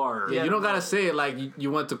nigga. the R. Yeah, you don't gotta say it like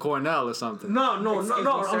you went to Cornell or something. No, Excuse I'm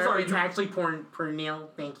me, sir. sorry. It's actually Pernil.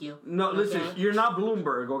 Thank you. No, listen, Okay. you're not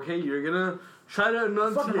Bloomberg, okay? You're gonna try to Fucking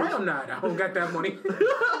right, I'm enunciate. not. I don't got that money.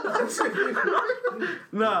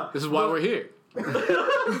 Nah. This is why we're here.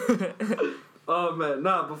 Oh man,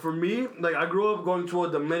 nah. But for me, like I grew up going to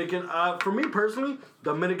a Dominican. For me personally,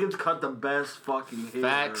 Dominicans cut the best fucking hair.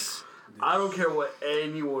 Facts. I don't care what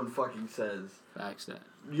anyone fucking says. Facts that.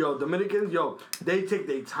 Yo, Dominicans, they take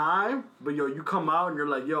their time, but you come out and you're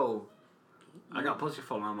like, yo, I got pussy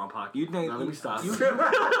falling out of my pocket. You think Now, let me stop. You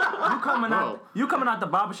Bro. coming out the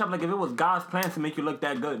barbershop like if it was God's plan to make you look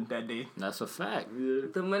that good that day. That's a fact.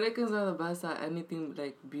 Dominicans are the best at anything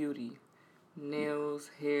like beauty, nails,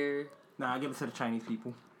 hair. Nah, I give it to the Chinese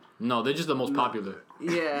people. No, they're just the most popular.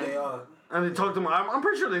 They Yeah. are. And they talk to me. I'm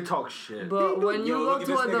pretty sure they talk shit. But when you go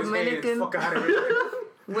to a Dominican, Fuck out of here.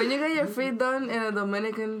 when you get your feet done in a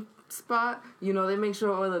Dominican spot, they make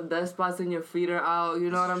sure all the dead spots in your feet are out.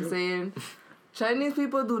 You know what I'm saying? Chinese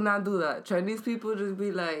people do not do that. Chinese people just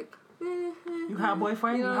be like, You have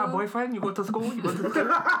boyfriend? You have boyfriend? You go to school? You go to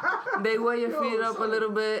school? they wear your feet up a little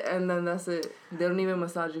bit and then that's it. They don't even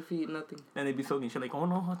massage your feet, nothing. And they be soaking shit like, oh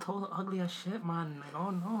no, her toes are ugly as shit, man. Like, oh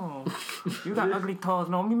no. You got ugly toes.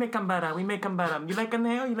 No, we make them better. We make them better. You like a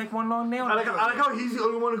nail? You like one long nail? I like how he's the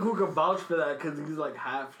only one who can vouch for that because he's like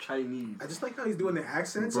half Chinese. I just like how he's doing the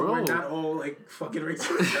accents, Bro. and we're not all like fucking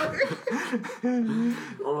racist.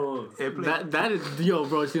 Oh, That is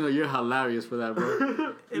bro. You're hilarious for that,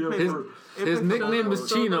 bro. His nickname is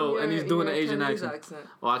Show Chino, them and he's your- doing your an Asian Chinese accent.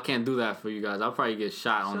 Oh, I can't do that for you guys. I'll probably get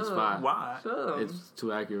shot on the Sure. spot. Why? Show them. It's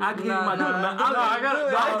too accurate. I give you my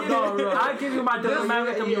I give you my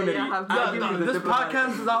diplomatic community. This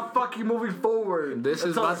podcast is not fucking moving forward. This is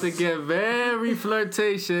That's all- about to get very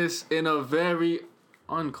flirtatious in a very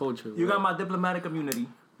uncultured You way. got my diplomatic immunity.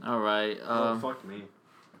 All right. Oh, fuck me.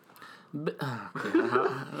 I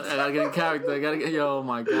gotta get in character. I gotta get. Yo, oh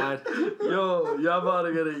my God. Yo, y'all about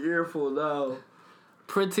to get an earful now.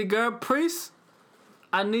 Pretty girl, priest.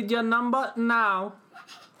 I need your number now.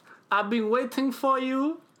 I've been waiting for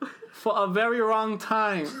you for a very long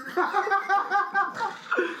time.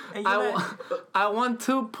 And you I want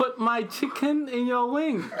to put my chicken in your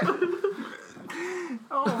wing.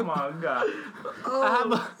 oh my god. I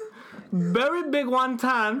have a very big one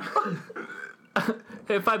time.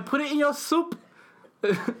 If I put it in your soup,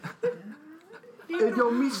 It's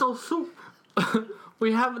your miso soup.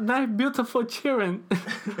 we have nice, beautiful children,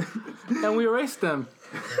 and we raise them.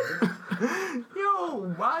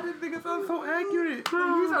 Yo, why this nigga sound so accurate?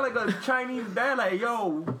 You sound like a Chinese dad, like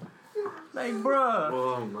yo. Like, bruh.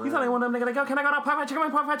 Oh, man. You sound like one of them niggas like, yo, can I go to pork fried chicken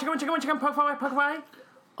wing, pork fried chicken wing, chicken wing, chicken, pork fried?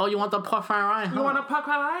 Oh, you want the pork fried rice? You want a pork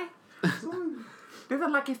fried? This is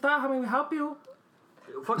Lucky Star, how may we help you?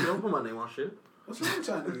 Fuck, don't put my name on shit. What's wrong with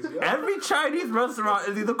Chinese? Yo? Every Chinese restaurant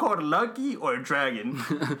is either called Lucky or Dragon.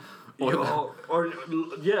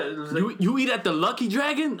 It's like, You eat at the Lucky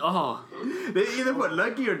Dragon? Oh, They either put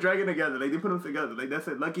Lucky or Dragon together. Like, they put them together. Like, that's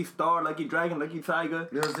it. Lucky Star, Lucky Dragon, Lucky Tiger,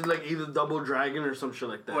 it's like either double dragon or some shit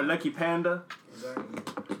like that. or Lucky Panda.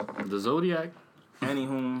 Exactly. The Zodiac.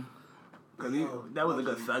 Anywho, that was a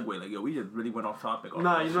good segue. Like, yo, we just really went off topic.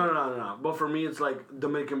 Nah, no. But for me, it's like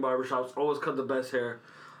Dominican barbershops always cut the best hair.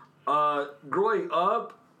 Growing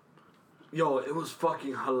up, yo, it was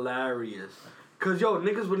fucking hilarious. Cause yo,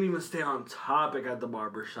 niggas wouldn't even stay on topic at the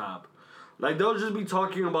barbershop. Like they'll just be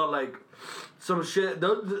talking about like some shit.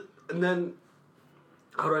 And then,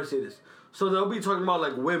 how do I say this? So they'll be talking about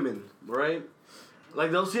like women, right? Like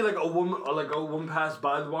they'll see like a woman pass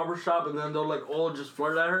by the barbershop, and then they'll like all just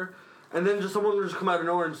flirt at her, and then just someone will just come out of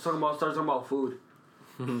nowhere and start talking about food.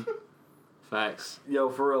 Facts. Yo,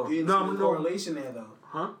 for real. You didn't see the correlation there though.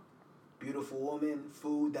 Huh? Beautiful woman,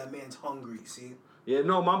 food. That man's hungry. See. Yeah,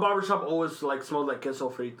 no, my barbershop always like smelled like queso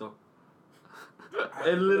frito.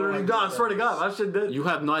 It literally does. I swear to God, that shit did. You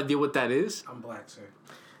have no idea what that is? I'm black, sir.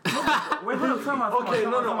 Wait, hold up, time out. Okay,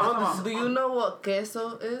 no. Do you know what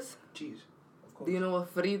queso is? Cheese. Of course. Do you know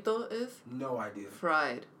what frito is? No idea.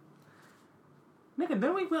 Fried. Nigga,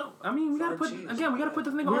 then we gotta put cheese. Again. We gotta put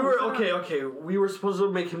this nigga. We on. were okay. We were supposed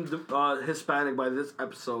to make him Hispanic by this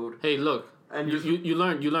episode. Hey, look. And You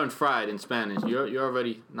learned fried in Spanish. You're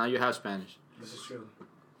already now you have Spanish. This is true.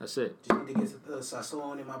 That's it. Just need to get the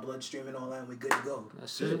sazon in my bloodstream and all that, and we good to go.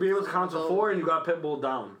 That's You should it. be able to count to 4, and you got Pitbull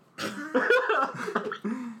down.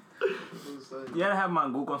 You gotta have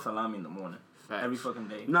mango con salami in the morning. Facts. Every fucking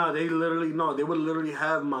day. They would literally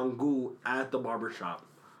have mango at the barbershop.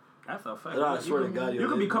 That's a fact. I swear to God, you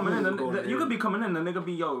could be coming in. You could be coming in. The nigga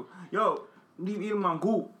be yo, you eating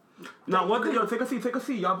mango. Now, one thing, Yo, take a seat.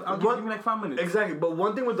 I'll give you like 5 minutes. exactly. But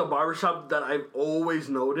one thing with the barbershop that I've always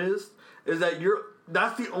noticed is that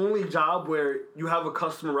that's the only job where you have a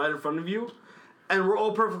customer right in front of you, and we're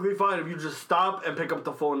all perfectly fine if you just stop and pick up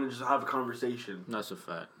the phone and just have a conversation. That's a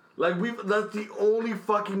fact. Like that's the only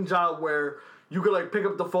fucking job where you could like pick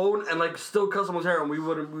up the phone and like still cut someone's hair, and we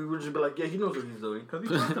would just be like, yeah, he knows what he's doing. Cause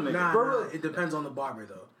he's supposed to make it. Nah, it depends on the barber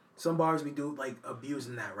though. Some barbers we do like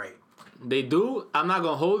abusing that right. They do. I'm not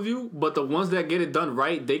gonna hold you, but the ones that get it done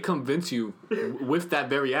right, they convince you with that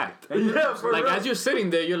very act. Yeah, for Like real. as you're sitting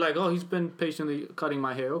there, you're like, oh, he's been patiently cutting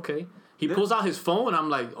my hair. Okay. He pulls out his phone. I'm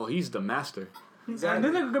like, oh, he's the master. And this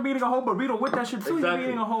nigga could be eating a whole burrito with that shit too. He Exactly. be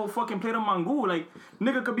eating a whole fucking plate of mango. Like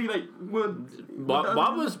nigga could be like,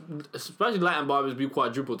 Barbers, especially Latin barbers, be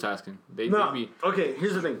quadruple tasking. They be. Okay,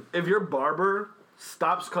 here's the thing. If your barber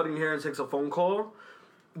stops cutting hair and takes a phone call,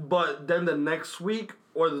 but then the next week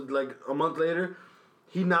or like a month later,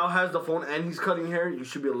 he now has the phone and he's cutting hair, you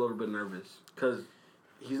should be a little bit nervous because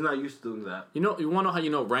he's not used to doing that. You want to know how you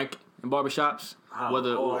know rank in barbershops? How?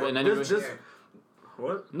 Whether in any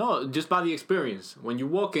What? No, just by the experience. When you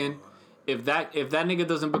walk in, if that nigga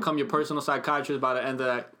doesn't become your personal psychiatrist by the end of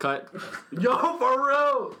that cut, Yo, for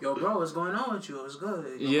real. Yo, bro, what's going on with you? It was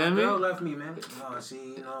good. Yeah, my girl man. left me, man. Oh,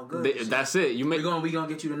 see, good. See, that's it. You make we gonna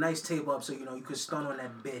get you the nice tape up so you can stun on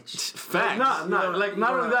that bitch. facts. Not only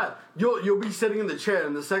know- that. You'll be sitting in the chair,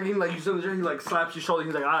 and the second like you sit in the chair, he like slaps your shoulder.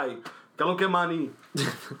 He's like, "Ay, ¿qué lo que mani?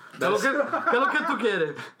 ¿Qué lo que tú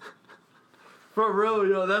quieres?" For real,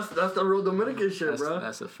 yo, that's the real Dominican shit, bro.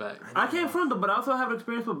 That's a fact. I can't front them, but I also have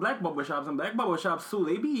experience with black barbershops, and black barbershops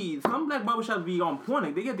too. Some black barbershops be on point.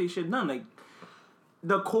 Like, they get their shit done. Like,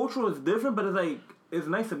 the culture is different, but it's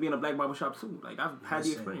nice to be in a black barbershop too. Like, I've had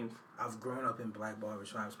the experience. I've grown up in black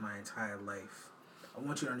barbershops my entire life. I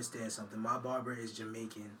want you to understand something. My barber is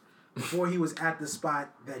Jamaican. Before he was at the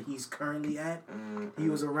spot that he's currently at, he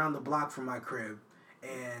was around the block from my crib,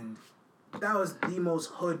 and that was the most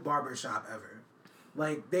hood barbershop ever.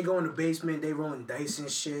 Like, they go in the basement, they rolling dice and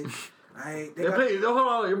shit. Hold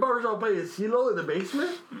on, your barbershop play a CeeLo in the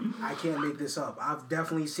basement? I can't make this up. I've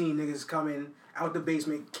definitely seen niggas coming out the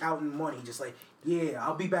basement counting money, just like, yeah,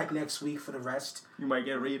 I'll be back next week for the rest. You might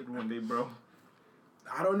get raided one day, bro.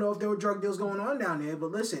 I don't know if there were drug deals going on down there,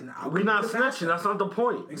 but listen, We're not snitching. That's not the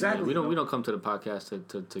point. Exactly. Yeah, we don't come to the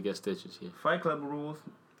podcast to get stitches here. Fight Club rules.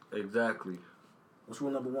 Exactly. What's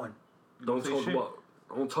rule number 1?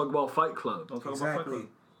 Don't talk about Fight Club. Don't talk about Fight Exactly. Club.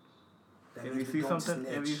 That If means you we see don't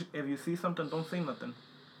something, snitch. if you see something, don't say nothing.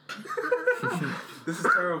 This is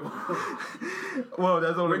terrible. Well,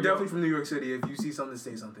 that's only We're definitely from New York City. If you see something,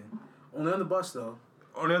 say something. Only on the bus, though.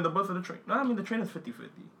 only on the bus or the train. No, I mean the train is 50-50.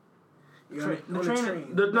 You're Train- on the the train-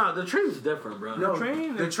 train. The train's different, bro. No,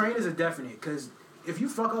 the the train is a definite, because if you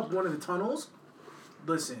fuck up one of the tunnels,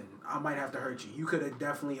 listen, I might have to hurt you. You could have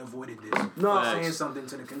definitely avoided this. No. By Facts. saying something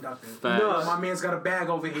to the conductor. Facts. No. My man's got a bag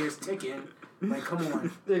over here, it's ticking. Like, come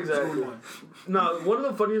on. Exactly. What's going on? No, one of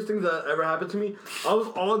the funniest things that ever happened to me, I was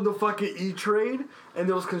on the fucking E-Trade, and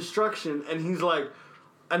there was construction, and he's like,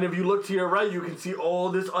 And if you look to your right, you can see all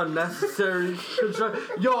this unnecessary construction.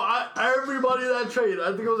 Yo, everybody that train,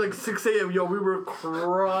 I think it was like 6 a.m. Yo, we were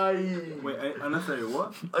crying. Wait, unnecessary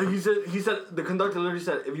what? He said the conductor literally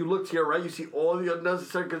said, if you look to your right, you see all the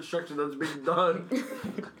unnecessary construction that's being done.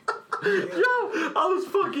 Yo, I was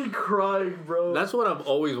fucking crying, bro. That's what I've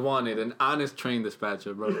always wanted, an honest train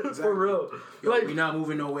dispatcher, bro. Exactly. For real. Yo, Like, we not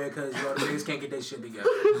moving nowhere because yo, the niggas can't get their shit together.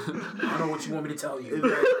 I don't know what you want me to tell you.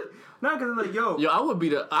 Nah, cause it's like, yo. Yo, I would be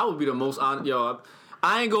the most honest. Yo,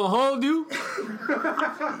 I ain't gonna hold you.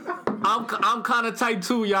 I'm kind of tight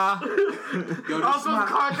too, y'all. Yo, I'm supposed to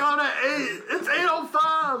clock on at 8. It's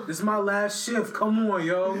 8:05. this is my last shift. Come on,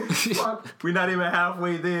 yo. Fuck. We not even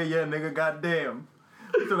halfway there yet, nigga. Goddamn.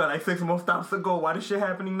 We still got like 6 more stops to go. Why this shit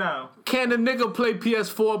happening now? Can the nigga play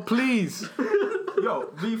PS4, please?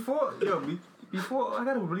 Before, I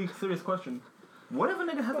got a really serious question. What if a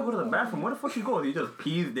nigga has to go to the bathroom? Where the fuck he goes? He just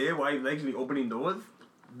pees there while he's actually opening doors?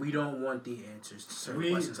 We don't want the answers to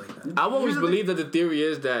certain questions like that. I've always believed that the theory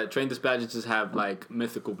is that train dispatchers just have like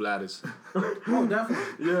mythical bladders. Oh,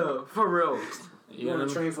 definitely. Yeah, for real. You You're know on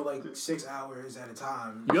what a I mean? train for like 6 hours at a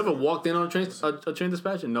time. You ever walked in on a train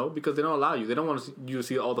dispatcher? No, because they don't allow you. They don't want you to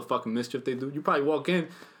see all the fucking mischief they do. You probably walk in,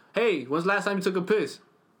 hey, when's the last time you took a piss?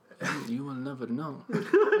 You will never know.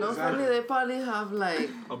 No, funny, they probably have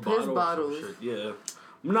like piss bottles. Yeah.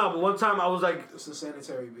 No, but one time I was like, It's a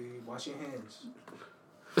sanitary, baby. Wash your hands.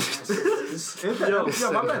 It's the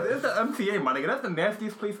MTA, my nigga. That's the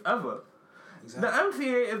nastiest place ever. Exactly. The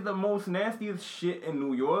MTA is the most nastiest shit in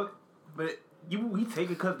New York, but we take it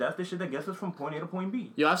because that's the shit that gets us from point A to point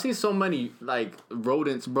B. Yo, I've seen so many like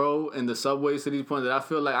rodents, bro, in the subways to these points that I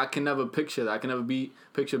feel like I can never picture that. I can never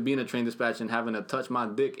picture being a train dispatcher and having to touch my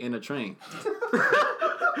dick in a train.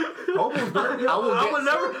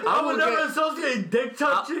 I would never associate dick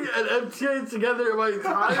touching and MTA together in my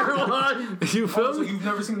entire life. You feel So me? you've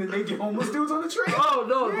never seen the naked homeless dudes on the train? Oh,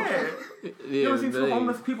 no. Yeah. You ever seen two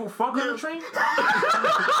homeless people fuck on the train?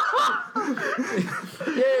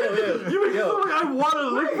 You make it sound like I want to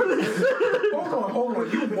lick for this. Hold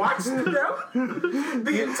on. You watched them?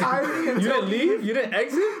 The entirety? You didn't leave? You didn't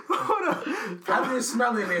exit? I've been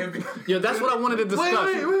smelling it. Yo, that's what I wanted to discuss.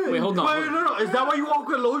 Wait, hold on. Wait, no. Is that why you walk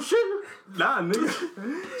with lotion? Nah, nigga. Let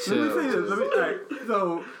me say this. Alright,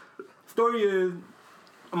 so, story is,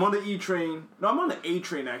 I'm on the E train. No, I'm on the A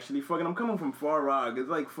train actually. Fucking, I'm coming from Far Rock. It's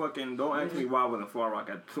like fucking. Don't ask me why I was in Far Rock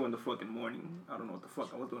at 2 in the fucking morning. I don't know what the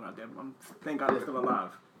fuck I was doing out there. Thank God I'm still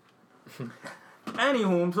alive.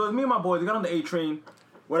 Anywho, so it's me and my boys. We got on the A train.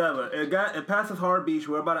 Whatever. It passes Hard Beach.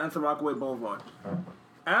 We're about to enter Rockaway Boulevard.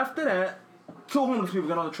 After that, 2 homeless people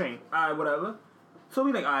get on the train. Alright, whatever. So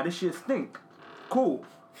we like, alright, this shit stink. Cool.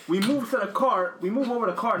 We move to the car. We move over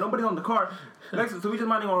the car. Nobody's on the car. So we just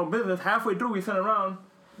minding our own business. Halfway through, we turn around.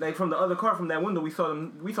 Like from the other car, from that window, we saw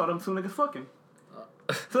them 2 niggas fucking.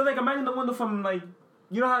 So like imagine the window from like,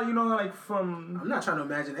 you know how like from. I'm not trying to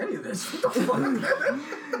imagine any of this. What the fuck?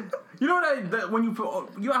 You know that when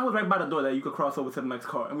I was right by the door that you could cross over to the next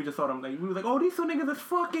car, and we just saw them like we was like, oh, these 2 niggas is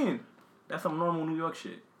fucking. That's some normal New York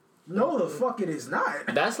shit. No, the fuck it is not.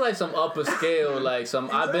 That's like some upper scale, like some.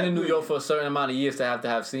 Exactly. I've been in New York for a certain amount of years to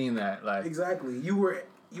have seen that. Like Exactly. You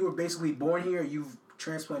were basically born here. You've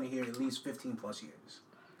transplanted here at least 15 plus years.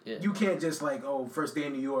 Yeah. You can't just like, first day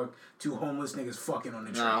in New York, 2 homeless niggas fucking on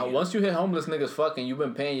the train. Nah, once you hit homeless niggas fucking, you've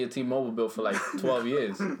been paying your T-Mobile bill for like 12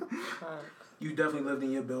 years. You definitely lived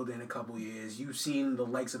in your building a couple years. You've seen the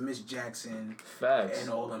likes of Miss Jackson Facts. and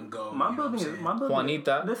all them go. My you know building what I'm is saying? my building.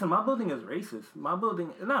 Juanita. Listen, my building is racist. My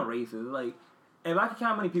building is not racist. Like, if I can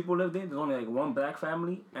count how many people live there, there's only like 1 black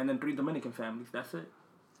family and then 3 Dominican families. That's it.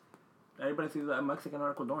 Everybody sees a Mexican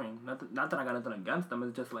or Ecuadorian. Not that I got nothing against them.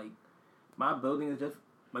 It's just like my building is just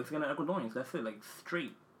Mexican and Ecuadorians. That's it. Like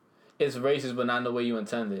straight. It's racist, but not the way you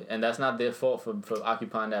intended, and that's not their fault for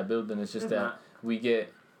occupying that building. It's just It's that not. we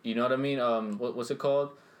get, you know what I mean? What's it called?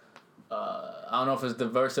 I don't know if it's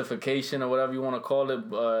diversification or whatever you want to call it,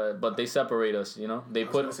 but they separate us. You know, they I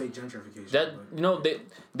was put gonna say gentrification. that. but- You know,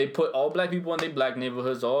 they put all black people in their black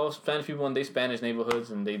neighborhoods, all Spanish people in their Spanish neighborhoods,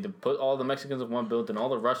 and they put all the Mexicans in one building, all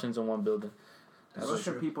the Russians in one building. That's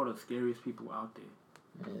Russian true. people are the scariest people out there.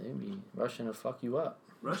 Yeah, they be rushing to fuck you up.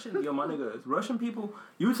 Russian, yo, my niggas. Russian people,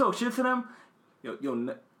 you talk shit to them,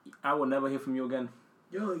 I will never hear from you again.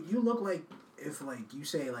 Yo, you look like if like you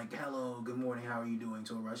say like hello, good morning, how are you doing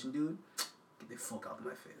to a Russian dude, get the fuck out of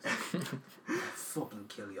my face. I'll fucking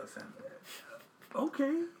kill your family.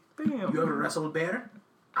 Okay, damn. You ever wrestled bear?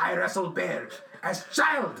 I wrestled bear as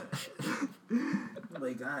child.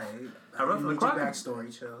 Like I wrestled need a your crocodile.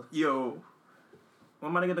 backstory, chill. Yo,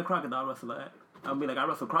 when am I gonna get the crocodile wrestler at? I'll be like, I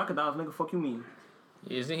wrestle crocodiles, nigga, fuck you mean?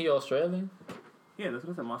 Isn't he Australian? Yeah, that's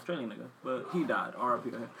what I said, my Australian nigga. But he died.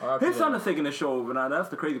 R.I.P. to him. R.I.P. His son is taking the show over now. That's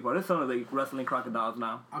the crazy part. His son is like wrestling crocodiles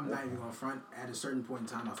now. I'm not even gonna front. At a certain point in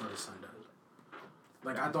time, I thought his son died.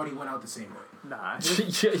 Like, I thought he went out the same way. Nah.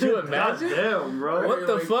 You imagine? Damn, bro. What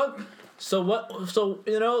the fuck? So what? So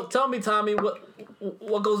tell me, Tommy,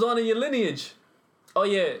 what goes on in your lineage? Oh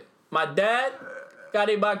yeah, my dad got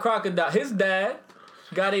ate by a crocodile. His dad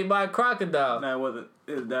got ate by a crocodile. Nah, it wasn't.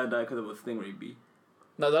 His dad died because it was stingray bee.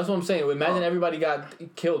 No, that's what I'm saying. Imagine everybody got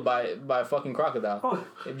killed by a fucking crocodile. Oh.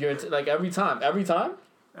 If you're like every time.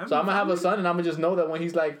 So I'm gonna have a son, and I'm gonna just know that when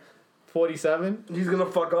he's like 47, He's gonna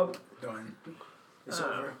fuck up. Done. It's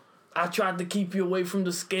over. I tried to keep you away from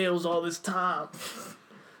the scales all this time,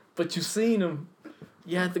 but you seen him.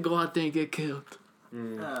 You had to go out there and get killed. Oh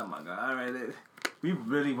my god! All right, we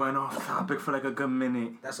really went off topic for like a good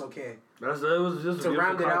minute. That's okay. It was just To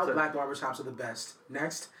round it out, concept. black barbershops are the best.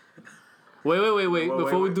 Next. Wait.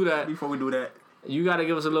 Before we do that, you got to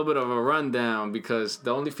give us a little bit of a rundown because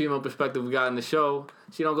the only female perspective we got in the show,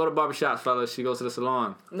 she don't go to barbershops, fellas. She goes to the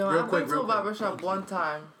salon. No, Real I've quick, been to real a quick. barbershop one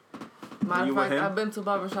time. Matter you of with fact, him? I've been to a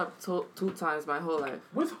barbershop two times my whole life.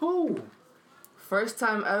 With who? First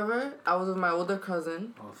time ever, I was with my older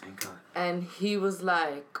cousin, Oh, thank God. and he was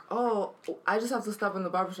like, "Oh, I just have to stop in the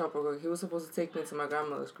barbershop real quick." He was supposed to take me to my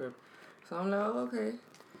grandmother's crib. So I'm like, "Oh, okay."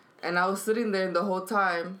 And I was sitting there the whole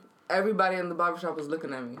time. Everybody in the barbershop was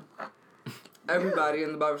looking at me. Everybody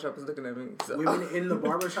in the barbershop was looking at me. So. Women in the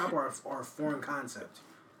barbershop are a foreign concept.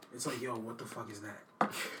 It's like, yo, what the fuck is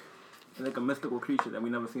that? It's like a mystical creature that we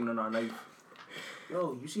never seen in our life.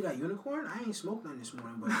 Yo, you see that unicorn? I ain't smoked none this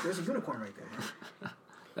morning, but there's a unicorn right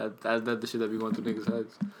there. That's the shit that be going through niggas'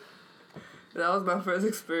 heads. That was my first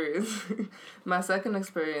experience. My second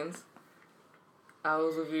experience, I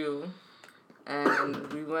was with you, and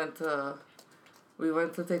we went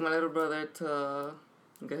to take my little brother to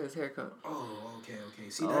get his haircut. Oh, okay.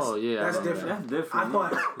 See, yeah, that's I remember different. That's different. I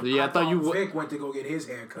thought. Yeah, I thought you Vic went to go get his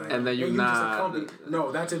haircut, And then you just nah. accompanied.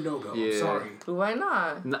 No, that's a no go. Yeah. I'm sorry. Why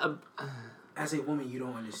not? Nah, As a woman, you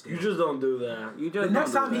don't understand. You just don't do that. You the just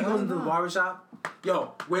next don't time do he that. goes into the barbershop,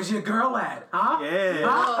 yo, where's your girl at? Huh? Yeah.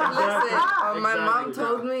 Oh, listen, my mom Exactly.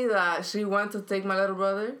 told me that she went to take my little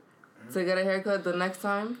brother to get a haircut the next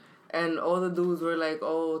time, and all the dudes were like,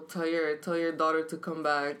 "Oh, tell your daughter to come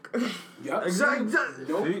back." Yup. Exactly.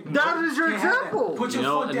 Nope. That is your Can't have that. example. Put your You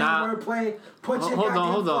know, foot nah. down, wordplay. Put your hold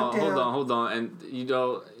goddamn foot down. on.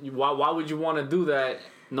 And why would you want to do that,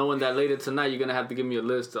 knowing that later tonight you're gonna have to give me a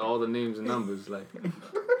list of all the names and numbers? Like,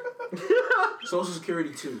 Social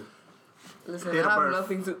Security too. Listen, Date of I have birth.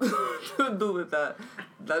 nothing to do with that.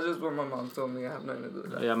 That's just what my mom told me. I have nothing to do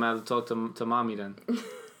with that. yeah, I'm gonna have to talk to mommy then.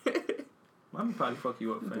 Mommy probably fuck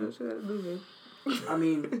you up, Do fam. what you gotta do, babe. I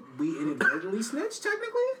mean, we inadvertently snitched,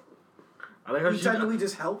 technically. I like how We she. technically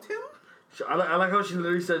just helped him. I like how she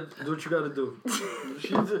literally said, "Do what you gotta do."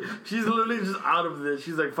 she's literally just out of this.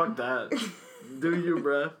 She's like, "Fuck that, do you,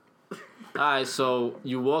 bruh?" Alright, so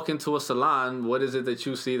you walk into a salon. What is it that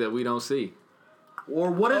you see that we don't see? Or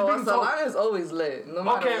what is Oh, being a told? salon is always lit, no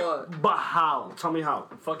matter Okay, what. but how? Tell me how.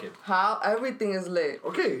 Fuck it. How? Everything is lit.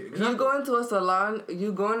 Okay, exactly. You go into a salon,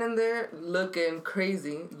 you going in there looking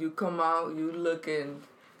crazy. You come out, you looking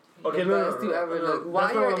Okay, the no, best you ever no, look. that's While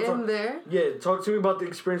not you're what I'm in talking- there, Yeah, talk to me about the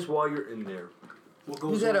experience while you're in there. What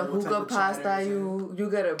goes you get a on, what type hookah of pass chatter that is it? you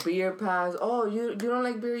get a beer pass. Oh, you don't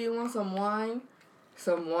like beer? You want some wine?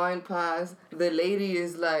 Some wine pass. The lady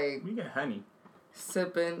is like We get honey.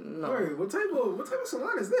 sipping. No, Wait, what type of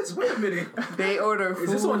salon is this? Wait a minute. they order food.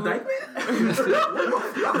 Is this on Dykeman?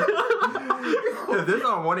 Is this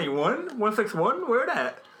on 181? 161? Where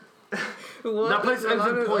that? Well, That place the ends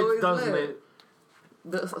salon in is points, always doesn't lit. it?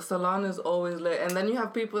 The salon is always lit, and then you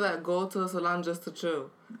have people that go to the salon just to chill.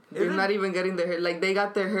 They're Is it? not even getting their hair. Like they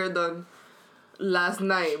got their hair done last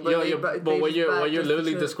night, but But what you're just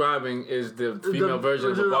literally chill. describing is the female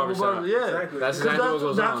version of a barbershop. Yeah, Exactly. That's 'Cause exactly what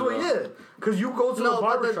goes that's on. what. bro. Yeah, because you go to No, the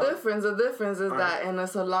but the barbershop. difference is that in a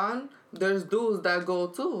salon, there's dudes that go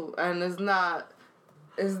too, and it's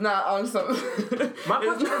not on some. My it's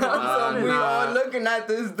question is, not on some. We nah. all looking at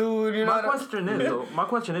this dude, you know. my what I'm- question is though. My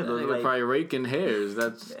question is though. Nigga Like, probably raking hairs.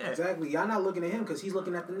 That's yeah. Exactly. Y'all not looking at him because he's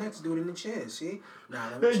looking at the next dude in the chair. See? Nah,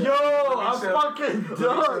 let me Hey, check. yo, Let me I'm check. fucking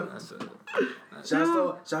done. that's it.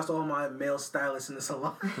 Shouts to all my male stylists in the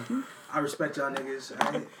salon. I respect y'all niggas.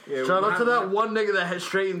 Alright? Yeah, Shout out to not- that one nigga that had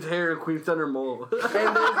straightens hair in Queen Center Mall. And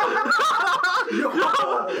there's- Yo,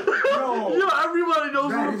 Yo, everybody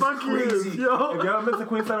knows That who the is fuck he is. crazy. Yo, If you ever been to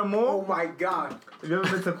Queen Center oh Mall, my god. if you ever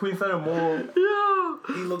been to Queen Center Mall, yo.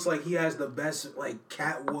 He looks like he has the best like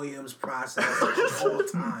Cat Williams process of all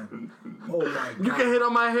time. Oh my god. You can hit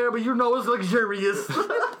on my hair, but you know it's luxurious.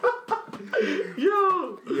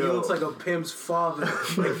 Yo. He looks like a pimp's father.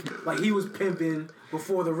 like he was pimping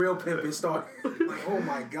before the real pimping started. Like, oh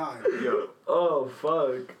my god. Yo. Oh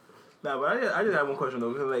fuck. Nah, but I just have one question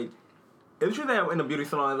though, because like, is it true that in the beauty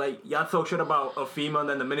salon, like y'all talk shit about a female, and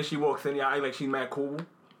then the minute she walks in, y'all act like she's mad cool?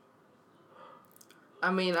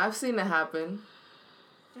 I mean, I've seen it happen.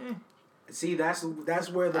 See, that's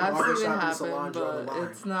where the I've seen it barbershop and happen, salon draw the but line.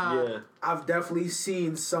 it's not. Yeah. I've definitely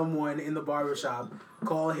seen someone in the barbershop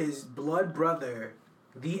call his blood brother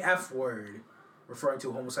the F word, referring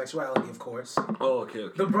to homosexuality, of course. Oh, okay.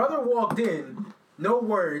 The brother walked in, no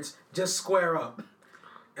words, just square up.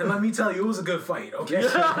 And let me tell you, it was a good fight, okay?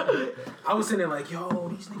 I was sitting there like, yo,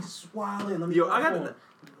 these niggas is wildin'. Let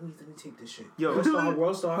me take this shit. Yo,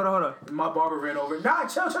 World Star. Hold on. And my barber ran over. Nah,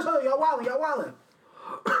 chill. Y'all wildin'.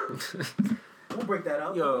 Don't break that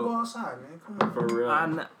up. Yo. Go outside, man. Come on. For real.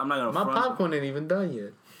 I'm not gonna My front. popcorn ain't even done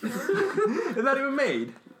yet. It's not even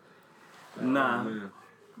made. Nah. Man.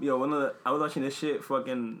 Yo, I was watching this shit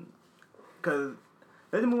fucking... Because...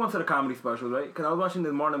 Let's move on to the comedy specials, right? Because I was watching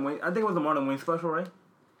this Marlon Wayne... I think it was the Marlon Wayne special, right?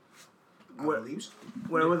 I believe so.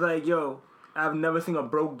 Where it was like, yo, I've never seen a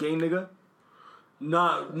broke gay nigga.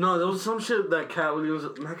 No, there was some shit that Cat Williams...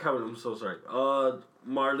 Not Cat Williams, I'm so sorry.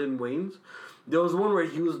 Marlon Wayans. There was one where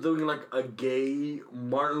he was doing like a gay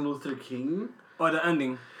Martin Luther King. Or the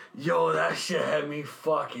ending. Yo, that shit had me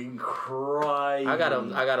fucking crying. I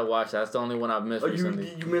gotta watch that. That's the only one I've missed Oh,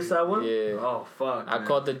 recently. you missed that one? Yeah. Oh, fuck. I man.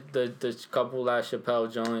 caught the couple last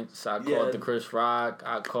Chappelle joints. I caught the Chris Rock.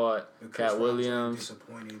 I caught Cat Williams.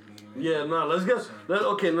 Disappointed me, man. Yeah, no, let's get...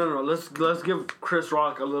 Let's give Chris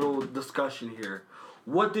Rock a little discussion here.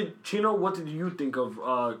 What did you think of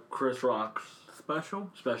Chris Rock's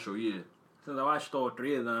Special? Yeah. Since I watched all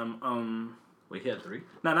three of them, Wait, he had 3?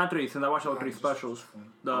 No, not three. Since I watched all three specials.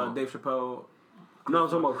 The Oh. Dave Chappelle... No, I'm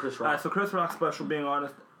talking about Chris Rock. Alright, so Chris Rock special, being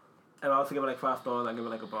honest, if I was to give it like 5 stars, I'd give it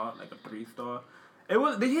like a 3-star.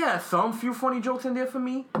 He had some few funny jokes in there for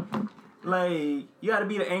me. Like, you gotta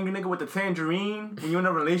be the angry nigga with the tangerine when you're in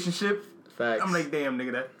a relationship. Facts. I'm like, damn,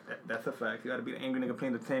 nigga, that's a fact. You gotta be the angry nigga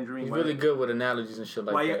playing the tangerine. He's really good with analogies and shit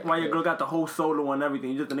like that. Why your girl got the whole solo and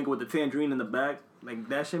everything? You just the nigga with the tangerine in the back. Like,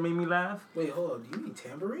 that shit made me laugh. Wait, hold on. Do you mean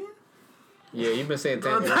tambourine? Yeah, you've been saying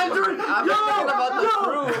tangerine. I'm thinking about the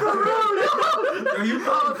fruit. Are you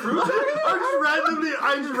calling fruit?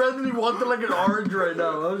 I just randomly wanted like an orange right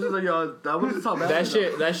now. I was just like, yo, that was not bad.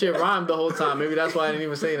 That shit rhymed the whole time. Maybe that's why I didn't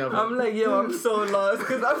even say nothing. I'm like, yo, I'm so lost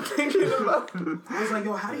because I'm thinking about. I was like,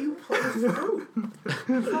 yo, how do you play fruit? What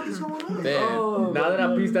the fuck is going on? Damn. Now that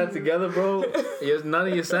I pieced that together, bro, none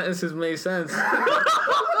of your sentences made sense.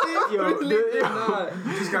 Yo, Really did not.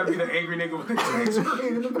 You just gotta be the angry nigga with the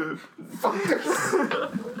tangerine in the back. Fuck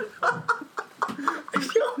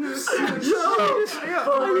You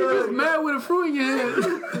just mad with a fruit in your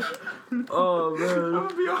hand. Oh man. I'm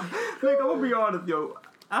gonna be honest, yo.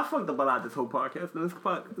 I fucked up a lot this whole podcast. And it's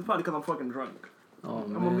probably because I'm fucking drunk. Oh,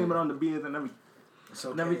 I'm gonna blame it on the beers and everything. It's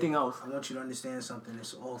okay. And everything else. I want you to understand something.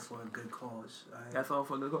 It's all for a good cause. All right? That's all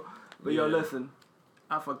for the go. But yo, listen.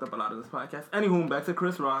 I fucked up a lot of this podcast. Anywho, back to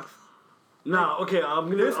Chris Rock's. Nah, okay,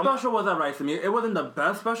 This special was alright to me. It wasn't the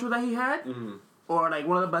best special that he had, Mm-hmm. or like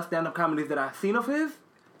one of the best stand-up comedies that I've seen of his.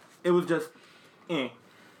 It was just,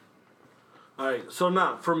 Alright, so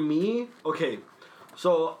now, for me, okay,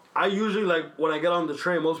 so I usually, like, when I get on the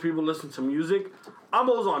train, most people listen to music. I'm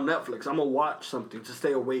always on Netflix. I'm gonna watch something to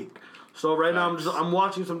stay awake. So right now, I'm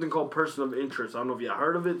watching something called Person of Interest. I don't know if you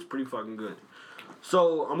heard of it. It's pretty fucking good.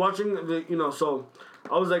 So I'm watching so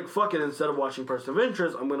I was like, fuck it, instead of watching Person of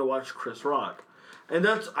Interest, I'm gonna watch Chris Rock. And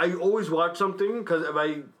I always watch something, because if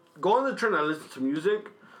I go on the train and I listen to music,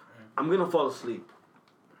 I'm gonna fall asleep.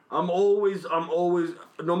 I'm always,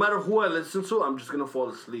 no matter who I listen to, I'm just gonna fall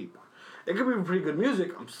asleep. It could be pretty good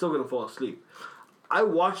music, I'm still gonna fall asleep. I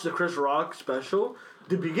watched the Chris Rock special.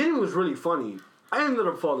 The beginning was really funny. I ended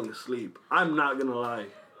up falling asleep. I'm not gonna lie.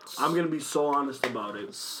 I'm gonna be so honest about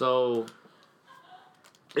it. So,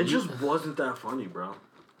 it just wasn't that funny, bro.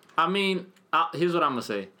 I mean, here's what I'm gonna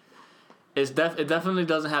say. It definitely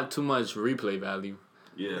doesn't have too much replay value.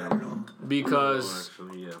 Yeah. Because,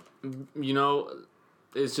 Actually, yeah. you know,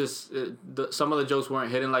 it's just some of the jokes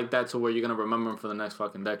weren't hitting like that to where you're gonna remember them for the next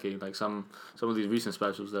fucking decade. Like some of these recent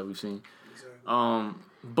specials that we've seen.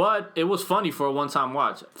 But it was funny for a one-time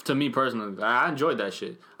watch. To me personally, I enjoyed that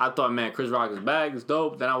shit. I thought, man, Chris Rock is back, it's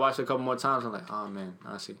dope. Then I watched it a couple more times. I'm like, oh man,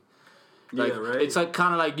 I see. Like, yeah, right. It's like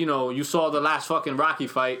kind of like, you know, you saw the last fucking Rocky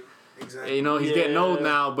fight. Exactly. You know, he's getting old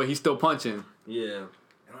now, but he's still punching. Yeah.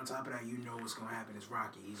 And on top of that, you know what's gonna happen is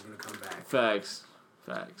Rocky. He's gonna come back. Facts.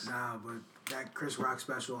 Nah, but that Chris Rock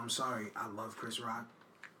special, I'm sorry. I love Chris Rock.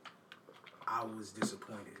 I was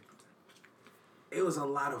disappointed. it was a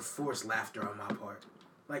lot of forced laughter on my part.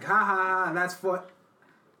 Like, ha ha, ha, that's fun.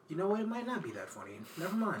 You know what? It might not be that funny.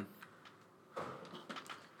 Never mind.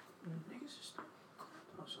 Niggas just...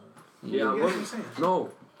 Oh, sorry. Yeah, You get what I'm saying?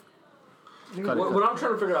 no. Cut it. What I'm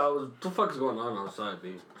trying to figure out is what the fuck is going on outside,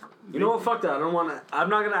 B. You know what? Fuck that. I don't want to. I'm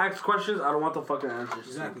not gonna ask questions. I don't want the fucking answers.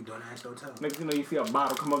 Exactly. Don't ask, don't tell. Next thing you know, you see a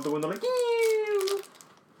bottle come up the window like,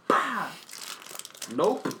 bah!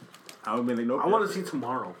 Nope. I would be like, nope. I want to see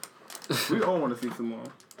tomorrow. We all want to see some more.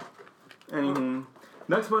 Anywho,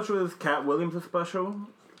 next special is Cat Williams' special.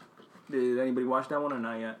 Did anybody watch that one or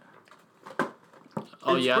not yet?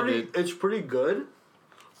 Oh It's yeah, I pretty, did. it's pretty good,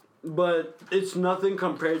 but it's nothing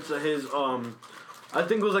compared to his. I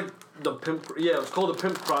think it was like the Pimp. Yeah, it was called the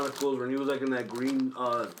Pimp Chronicles when he was like in that green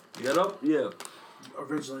getup. Yeah.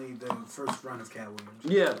 Originally, the first run of Cat Williams.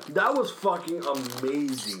 Yeah, that was fucking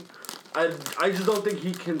amazing. I just don't think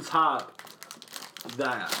he can top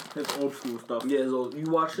that. His old school stuff. Yeah, so you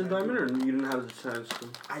watched it, Diamond, or you didn't have the chance to?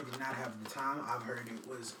 I did not have the time. I've heard it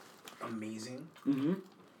was amazing. Mm-hmm.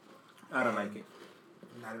 I don't like it.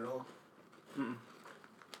 Not at all. Mm-mm.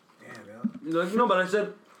 Damn, yo. No, but I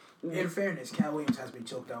said. In fairness, Cat Williams has been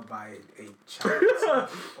choked out by a child.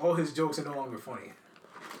 All his jokes are no longer funny.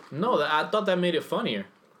 No, I thought that made it funnier.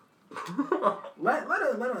 Let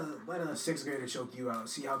a sixth grader choke you out.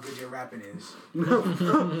 See how good your rapping is.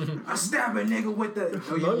 I stab a nigga with the.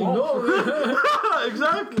 No, you won't.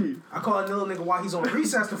 Exactly. I call a little nigga while he's on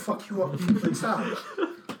recess to fuck you up. Like, stop.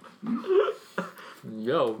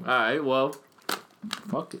 Yo, all right, well,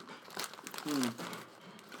 fuck it.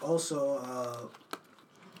 Also,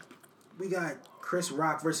 we got Chris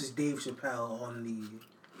Rock versus Dave Chappelle on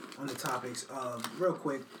the topics. Real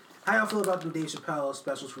quick, how y'all feel about the Dave Chappelle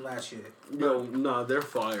specials from last year? Yo, nah, they're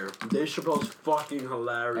fire. Dave Chappelle's fucking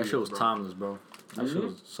hilarious. That shit was bro. timeless, bro. That shit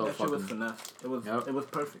was so That shit was fucking. finesse. It was. Yep. It was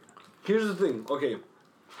perfect. Here's the thing, okay.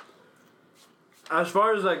 As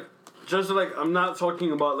far as like, just like, I'm not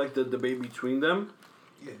talking about like the debate between them.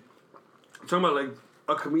 Yeah. I'm talking about like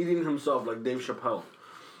a comedian himself, like Dave Chappelle.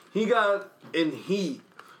 He got in heat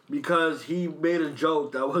because he made a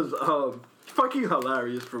joke that was fucking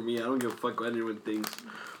hilarious for me. I don't give a fuck what anyone thinks.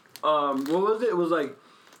 What was it? It was like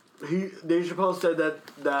Dave Chappelle said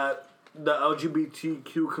that the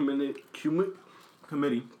LGBTQ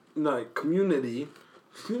community.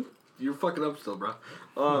 You're fucking up still, bro.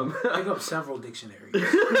 Pick up several dictionaries.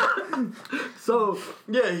 So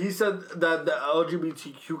yeah, he said that the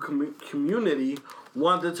LGBTQ community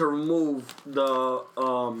wanted to remove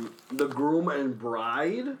the groom and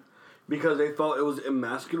bride because they felt it was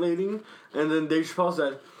emasculating, and then Dave Chappelle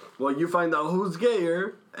said, "Well, you find out who's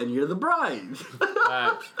gayer, and you're the bride."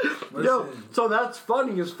 Facts. Yo, Listen. so that's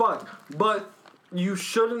funny as fuck, but you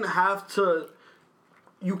shouldn't have to.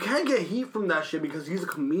 You can't get heat from that shit because he's a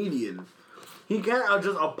comedian. He can't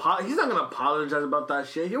just he's not gonna apologize about that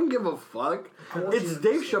shit. He don't give a fuck. I want It's you to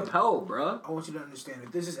Dave understand. Chappelle, bruh. I want you to understand.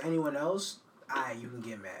 If this is anyone else, you can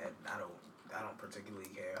get mad. I don't particularly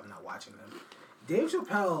care. I'm not watching them. Dave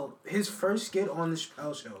Chappelle, his first skit on the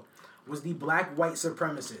Chappelle Show was the black white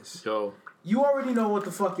supremacist. Yo, You already know what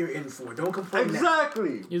the fuck you're in for. Don't complain. now.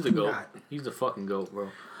 Exactly. he's a goat. Not. He's a fucking goat, bro.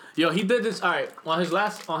 Yo, he did this. All right, on his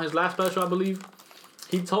last special, I believe,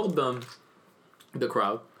 he told them, the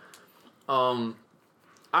crowd, all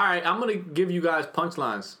right, I'm gonna give you guys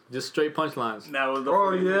punchlines, just straight punchlines. That was the.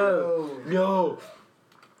 Oh funny yeah, yo,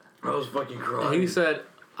 I was fucking crying. And he said,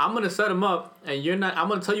 I'm gonna set him up, and you're not. I'm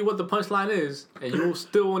gonna tell you what the punchline is, and you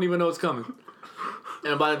still won't even know it's coming.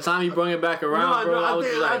 And by the time he brought it back around, bro, I was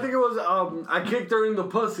think, like, I think it was I kicked her in the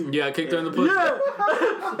pussy. yeah, I kicked her in the pussy.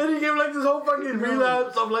 Yeah, and he gave like this whole fucking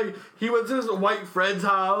relapse of like he went to his white friend's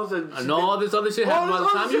house and And all this other shit happened. By All the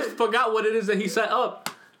this time other you shit. forgot what it is that he set up,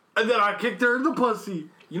 and then I kicked her in the pussy.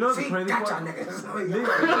 You know the See, crazy gotcha, part?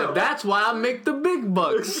 niggas. that's why I make the big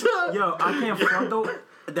bucks. Yo, I can't front though.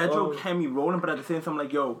 That joke had me rolling, but at the same time,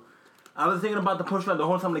 like, yo, I was thinking about the punchline the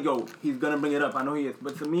whole time, like, yo, he's gonna bring it up. I know he is,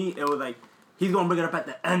 but to me, it was like he's gonna bring it up at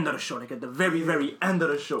the end of the show, like at the very, very end of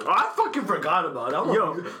the show. I fucking forgot about it.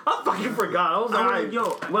 Yo. I fucking forgot. I was I'm like, like, yo,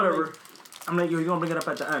 whatever. I'm like, yo, he's gonna bring it up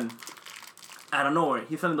at the end. Out of nowhere,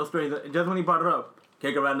 he's telling those stories. Just when he brought it up,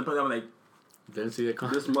 kick around the place, I'm like, Didn't see it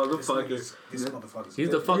coming. This motherfucker. This motherfucker's He's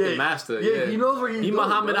the fucking Yeah, master. yeah, Yeah, he knows what he's He doing,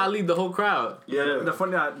 Muhammad bro. Ali, the whole crowd. Yeah. the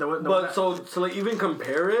funny, But so like even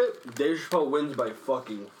compare it, Dave Chappelle wins by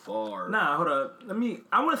fucking far. Nah, hold up.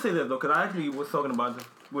 I want to say this though, because I actually was talking about this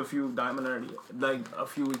with you, Diamond, earlier, like a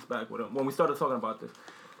few weeks back with him when we started talking about this.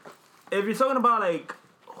 If you're talking about like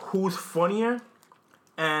who's funnier,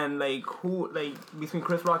 and like who like between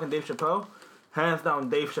Chris Rock and Dave Chappelle, hands down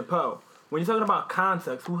Dave Chappelle. When you're talking about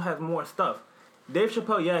context, who has more stuff? Dave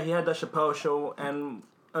Chappelle, yeah, he had the Chappelle Show and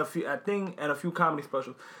a few comedy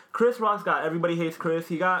specials. Chris Rock's got Everybody Hates Chris.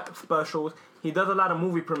 He got specials. He does a lot of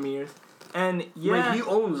movie premieres. And yeah, like he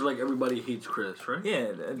owns like Everybody Hates Chris, right?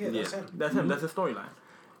 yeah, that's him. That's him. That's his storyline.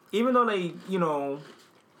 Even though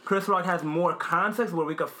Chris Rock has more context where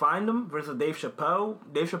we could find him versus Dave Chappelle.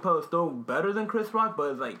 Dave Chappelle is still better than Chris Rock,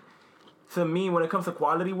 but it's like, to me, when it comes to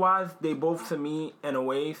quality wise, they both, to me, in a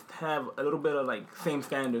way, have a little bit of like same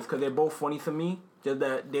standards because they're both funny to me. Just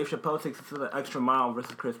that Dave Chappelle takes it to the extra mile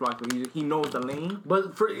versus Chris Rock. He knows the lane.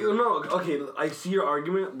 But okay, I see your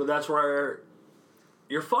argument, but that's where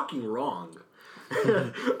you're fucking wrong.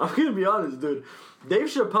 I'm gonna be honest, dude. Dave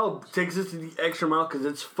Chappelle takes it to the extra mile because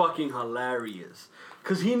it's fucking hilarious.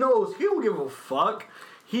 Because he knows, he don't give a fuck.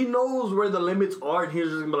 He knows where the limits are, and he's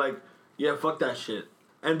just gonna be like, yeah, fuck that shit.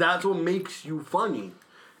 And that's what makes you funny,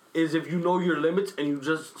 is if you know your limits and you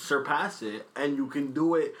just surpass it, and you can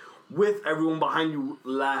do it with everyone behind you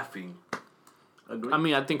laughing. Agree? I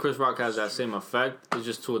mean, I think Chris Rock has that same effect. It's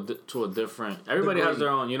just to a different. Everybody has their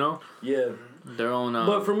own, Yeah. their own.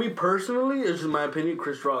 But for me personally, it's just my opinion.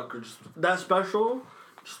 Chris Rock, that special,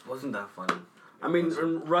 just wasn't that funny. I mean,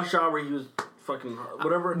 in Rush Hour, he was fucking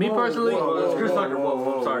whatever. Me personally, it's Chris Tucker.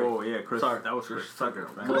 Whoa, sorry. Whoa, yeah, Chris. Sorry. That was Chris Tucker.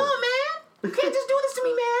 Man. Come on, man. You can't just do this to me,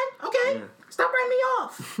 man. Okay? Yeah. Stop writing me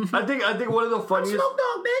off. I think one of the funniest. Snoop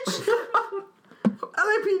Dogg, bitch.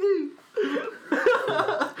 LAPD.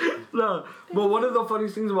 No, but one of the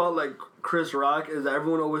funniest things about like Chris Rock is that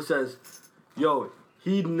everyone always says, "Yo,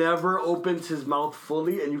 he never opens his mouth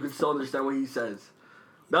fully, and you can still understand what he says."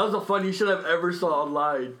 That was the funniest shit I've ever saw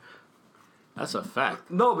online. that's a fact.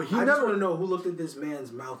 No, but he I just want never. to know who looked at this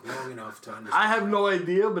man's mouth long enough to understand. I have no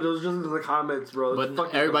idea, but it was just in the comments, bro. It's But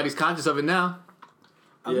fucking everybody's conscious of it now,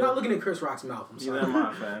 I'm Yeah. not looking at Chris Rock's mouth. I'm You're sorry.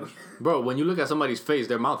 not my fan. bro. When you look at somebody's face,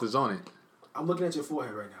 their mouth is on it, I'm looking at your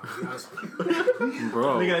forehead right now. To be honest with you.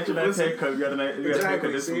 bro. Looking at your nice haircut. You got a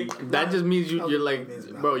haircut this see? week. That just means I'll you're look like, at his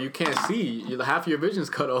mouth. bro. You can't see. Half your vision's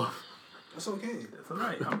cut off. That's okay. It's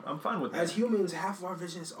alright. I'm fine with that. As humans, half of our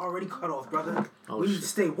vision is already cut off, brother. Oh, we need shit. to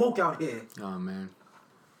stay woke out here. Oh man,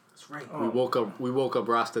 That's right. we woke up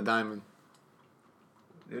Rasta Diamond.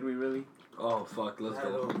 Did we really? Oh fuck, let's I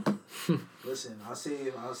go. will. Listen, I'll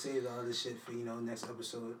save the other shit for next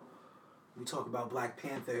episode. We talk about Black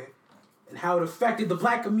Panther and how it affected the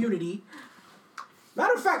black community.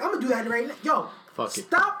 Matter of fact, I'm gonna do that right now. Yo, Fuck it.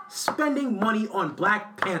 stop spending money on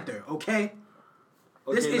Black Panther, okay?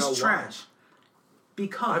 This Okay, now is why? trash.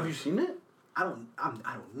 Because Have you seen it? I don't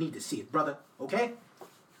need to see it, brother. Okay?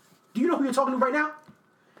 Do you know who you're talking to right now?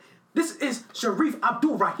 This is Sharif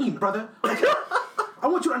Abdul Rahim, brother. Okay? I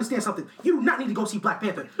want you to understand something. You do not need to go see Black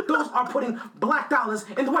Panther. Those are putting black dollars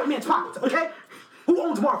in the white man's pockets, okay? Who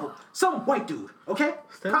owns Marvel? Some white dude, okay?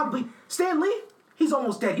 Probably Stan Lee. He's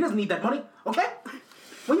almost dead. He doesn't need that money, okay?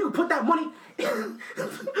 When you put that money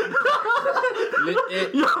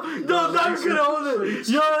No, now you can hold it.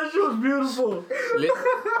 Yo, that shit was beautiful.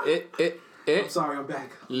 I'm sorry, I'm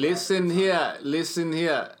back. Listen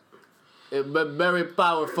here. Very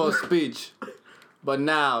powerful speech. But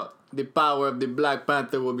now, the power of the Black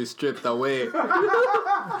Panther will be stripped away.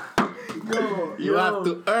 You have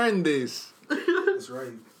to earn this. That's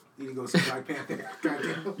right. Need to go see Black Panther.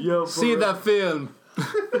 Goddamn. Yo, See the film.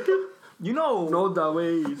 You know. No, that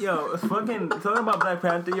way. Yo, it's fucking talking about Black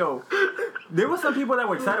Panther. Yo, there were some people that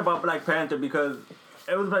were excited about Black Panther because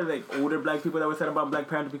it was probably like older black people that were excited about Black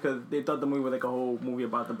Panther because they thought the movie was like a whole movie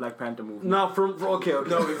about the Black Panther movie. Now, okay.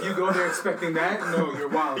 No, if you go there expecting that, no, you're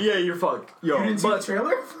wild. Yeah, you're fucked. Yo, You didn't see the but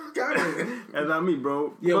trailer? Got it. that's not me,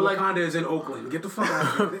 bro. Yeah, But, like- Wakanda is in Oakland. Get the fuck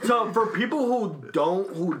out of here. so for people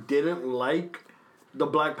who didn't like the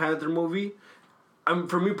Black Panther movie,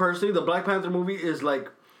 for me personally, the Black Panther movie is like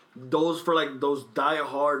those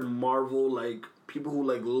die-hard Marvel like people who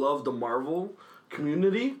like love the Marvel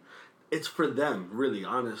community. It's for them, really,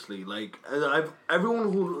 honestly. Like,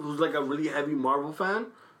 everyone who's like a really heavy Marvel fan,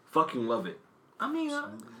 fucking love it. I mean,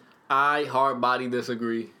 I hard body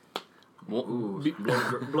disagree. Blow the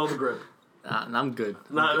grip. I'm good.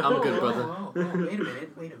 Nah. I'm good, brother. Oh, wait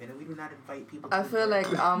a minute. We do not invite people to I feel like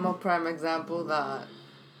I'm a prime example that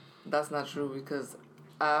that's not true because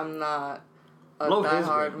I'm not a Blow his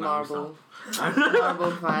diehard grip. No,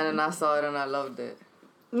 Marvel fan, and I saw it and I loved it.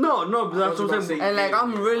 No, but that's what I'm saying. And like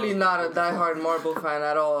I'm really not a diehard Marvel fan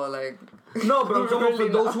at all. Like No, but I'm talking about for Really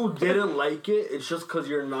those not. who didn't like it, it's just because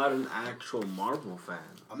you're not an actual Marvel fan.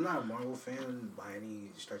 I'm not a Marvel fan by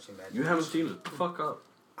any stretch of imagination. You haven't seen it. Fuck up.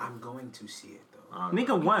 I'm going to see it though.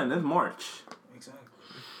 nigga, when? It's March. Exactly.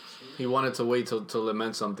 He wanted to wait till it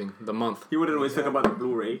meant something. The month. He wouldn't always talk about the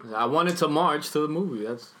Blu-ray. I wanted to march to the movie.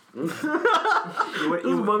 That's You This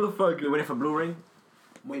motherfucker. waiting for Blu-ray?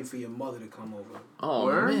 I'm waiting for your mother to come over. oh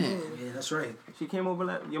Word? man. Yeah, that's right. She came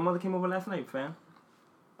over. Your mother came over last night, fam.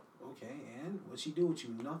 Okay, and what she do with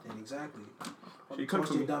you? Nothing, exactly. She cooked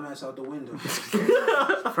Tossed for your me. dumbass out the window.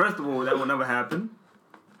 First of all, that will never happen.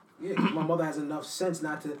 Yeah, 'cause my mother has enough sense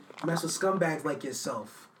not to mess with scumbags like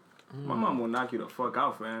yourself. My mom will knock you the fuck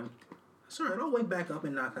out, fam. That's alright, I'll wake back up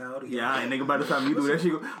and knock her out again. Yeah, and nigga, by the time you do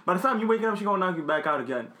that, by the time you waking up, she gonna knock you back out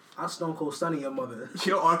again. I'll stone cold stunning your mother.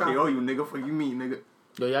 She'll RKO you, nigga. Fuck you mean, nigga.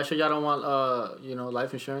 Yo, y'all sure y'all don't want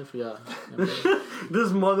life insurance for y'all?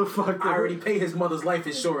 This motherfucker. I already pay his mother's life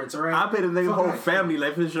insurance, alright? I paid the nigga Fuck whole that. family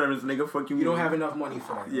life insurance, nigga. Fuck you. You don't mean. have enough money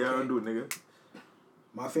for that. Yeah, okay? I'll do it, nigga.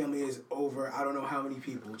 My family is over I don't know how many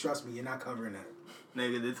people. Trust me, you're not covering that.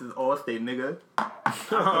 Nigga, this is Allstate, nigga.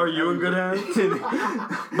 Are you in good hands?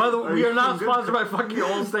 By the way, we are not sponsored by fucking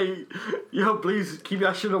Allstate. Yo, please keep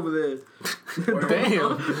that shit over there.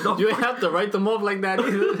 Damn. You ain't have to write them off like that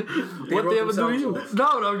either. What wrote they ever do to you? themselves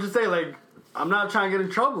No, I'm just saying, like, I'm not trying to get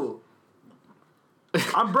in trouble.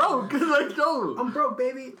 I'm broke. Like, no. I'm broke,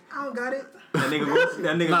 baby. I don't got it. That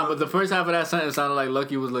nigga. Nah, but the first half of that sentence sounded like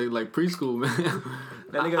Lucky was like preschool, man.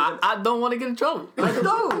 That nigga. I don't want to get in trouble. Like,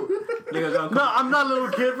 no. Nigga gonna No, I'm not a little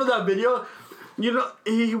kid for that video. You know,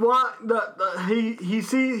 he want the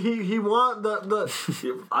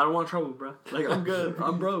I don't want trouble, bro. Like, I'm good.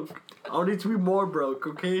 I'm broke. I don't need to be more broke,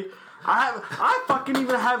 okay? I fucking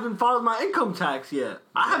even haven't filed my income tax yet.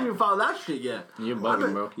 I haven't even filed that shit yet. You're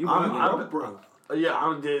bugging, bro. I'm broke. Yeah,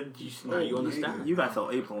 I'm dead. Now you understand? You got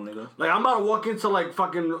till April, nigga. Like, I'm about to walk into, like,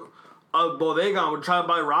 fucking a bodega and try to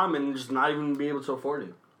buy ramen and just not even be able to afford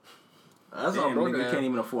it. That's all Damn, broke. nigga, you man. can't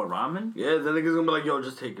even afford ramen. Yeah, the nigga's gonna be like, yo,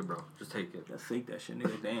 just take it, bro. Just take it. Let's fake that shit,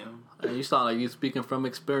 nigga. Damn. And you sound like you speaking from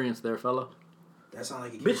experience there, fella. That sound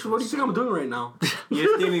like a Bitch, what do you think I'm doing right now?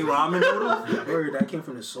 You stealing ramen noodles? Word, that came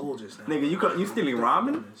from the soldiers. Now. Nigga, you stealing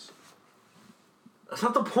ramen? That's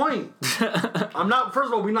not the point. I'm not. First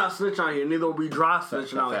of all, we not snitching out here. Neither we dry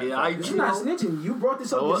snitching out here. You're not snitching. You brought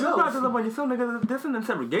this up You yourself. brought this up on yourself, nigga. This is an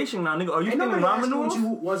interrogation now, nigga. Are you Ain't stealing nobody ramen asked you what noodles? you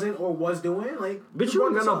wasn't or was doing. Like, Bitch, you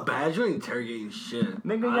ain't brought got no this up. badge. You ain't interrogating shit.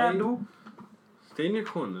 Nigga, yeah, I do. Stay in your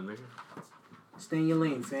corner, nigga. Stay in your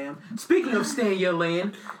lane, fam. Speaking of stay in your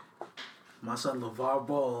lane, my son LeVar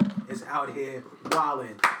Ball is out here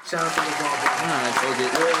wilding. Shout out to LeVar Ball. Alright, okay.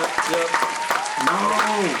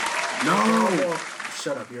 No.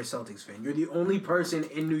 Shut up, you're a Celtics fan. You're the only person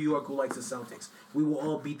in New York who likes the Celtics. We will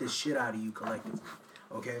all beat the shit out of you collectively.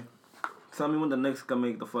 Okay? Tell me when the Knicks can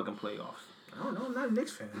make the fucking playoffs. I don't know, I'm not a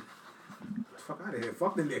Knicks fan. Fuck out of here.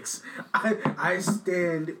 Fuck the Knicks. I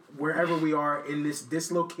stand wherever we are in this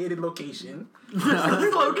dislocated location.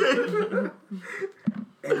 Dislocated.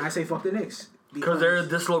 And I say fuck the Knicks. Because they're a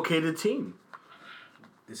dislocated team.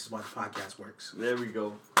 This is why the podcast works. There we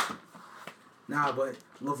go. Nah, but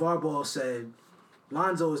LeVar Ball said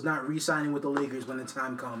Lonzo is not re-signing with the Lakers when the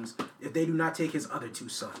time comes if they do not take his other two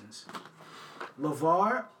sons.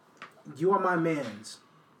 LeVar, you are my mans.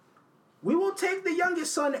 We will take the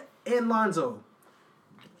youngest son and Lonzo.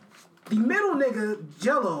 The middle nigga,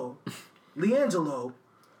 Jello, Leangelo,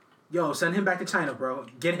 yo, send him back to China, bro.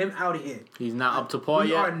 Get him out of here. He's not up to par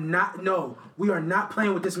We yet. are not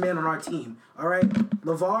playing with this man on our team. All right,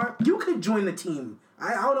 LeVar, you could join the team.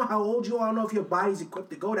 I don't know how old you are. I don't know if your body's equipped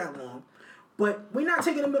to go that long. But we're not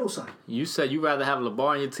taking the middle son. You said you'd rather have LeVar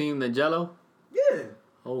on your team than Jello? Yeah.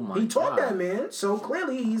 Oh my He taught God. that man, so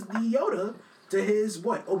clearly he's the Yoda to his,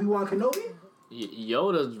 what, Obi-Wan Kenobi?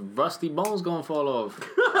 Yoda's rusty bones gonna fall off.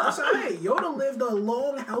 That's all right. Yoda lived a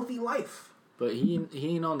long, healthy life. But he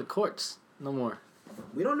ain't on the courts no more.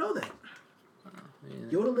 We don't know that. Yeah.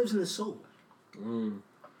 Yoda lives in the soul.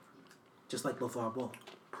 Just like LeVar Ball.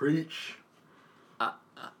 Preach.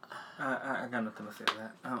 I got nothing to say to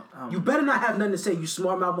that. I don't You better not have nothing to say, you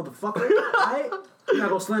smart mouth motherfucker. Alright? You're not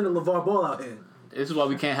gonna slander LeVar Ball out here. This is why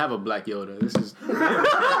we can't have a black Yoda. This is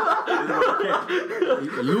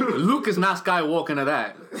Luke is not Skywalking to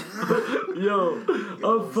that. Yo,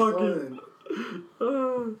 I'm fucking.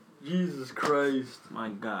 Jesus Christ. My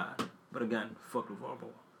God. But again, fuck LeVar Ball.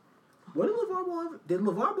 What did LeVar Ball ever... Did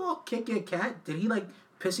LeVar Ball kick your cat? Did he, like,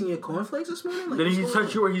 piss in your cornflakes this morning? Like, Did he what's touch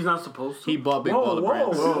going you where he's not supposed to? He bought Big Whoa, Baller whoa,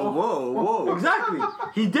 Brands. Whoa. Exactly.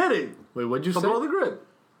 He did it. Wait, what'd you So say? blow the grip.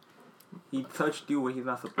 He touched you where he's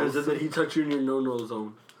not Or supposed is it to. that he touched you in your no-no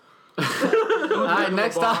zone? Alright,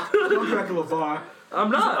 next on? time. Don't do that to LeVar. I'm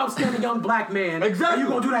He's an not. upstanding young black man. Exactly. And you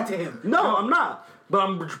gonna do that to him? No, I'm not. But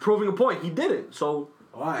I'm proving a point. He did it. So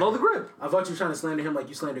All right. Blow the grip. I thought you were trying to slander him like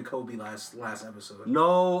you slandered Kobe last episode.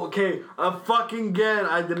 No, okay. Again,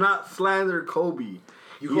 I did not slander Kobe.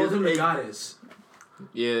 You called him the goddess.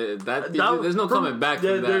 Yeah, there's no coming back from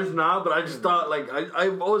that. There's not, but I just thought, like,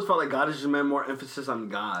 I've always felt like goddess just meant more emphasis on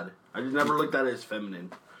God. I just never looked at it as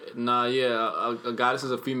feminine. Nah, yeah, a goddess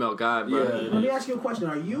is a female god, bro. Yeah. Let me ask you a question.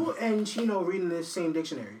 Are you and Chino reading this same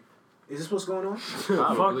dictionary? Is this what's going on?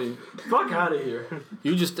 Probably. Fuck out of here.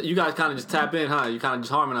 You guys kind of just tap in, huh? You kind of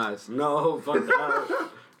just harmonize. No, fuck that.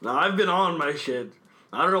 No, I've been on my shit.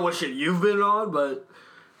 I don't know what shit you've been on, but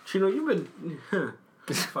Chino, you've been.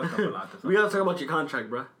 Fucked up a lot. We gotta talk about your contract,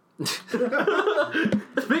 bro.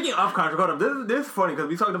 Speaking of contract, hold up. This is funny because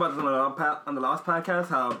we talked about this on the last podcast,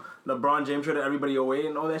 how LeBron James traded everybody away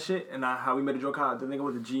and all that shit, and how we made a joke how the nigga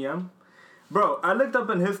was a GM. Bro, I looked up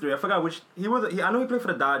in history. I forgot which I know he played for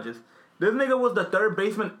the Dodgers. This nigga was the third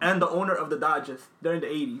baseman and the owner of the Dodgers during the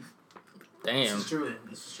 80s. Damn. This is true.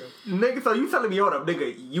 This is true. Nigga, so you telling me, hold up,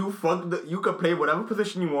 nigga, you could play whatever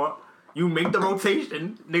position you want. You make the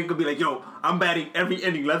rotation. Nigga could be like, yo, I'm batting every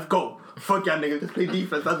inning. Let's go. Fuck y'all niggas. Just play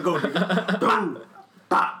defense. Let's go, nigga. Boom.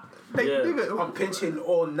 Bop. Nigga, I'm pinching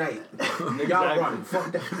all night. Nigga, y'all run.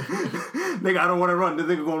 Fuck that. nigga, I don't want to run. This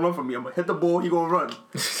nigga gonna run from me. I'm gonna hit the ball. He gonna run.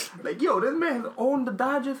 Like, yo, this man owned the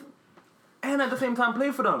Dodgers and at the same time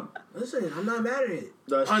play for them. Listen, I'm not mad at it.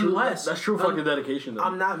 That's true fucking dedication, though.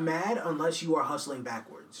 I'm not mad unless you are hustling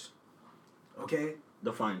backwards. Okay?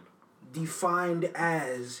 Defined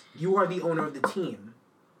as you are the owner of the team.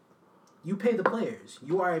 You pay the players.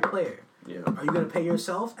 You are a player. Yeah. Are you going to pay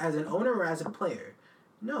yourself as an owner or as a player?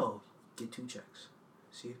 No. Get 2 checks.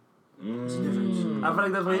 See? What's the difference? I feel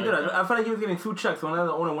like that's what he did. I feel like he was getting 2 checks. One of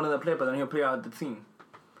the owner, one of the player, but then he'll play out the team.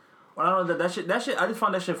 Well, I don't know that shit. I just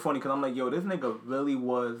found that shit funny because I'm like, yo, this nigga really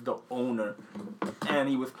was the owner, and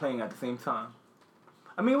he was playing at the same time.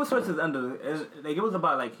 I mean, it was towards his end of like it was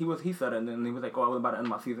about like he said it, and then he was like, oh, I was about to end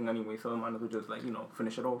my season anyway, so I might as well just like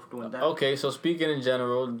finish it off doing that. Okay, so speaking in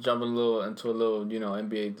general, jumping into a little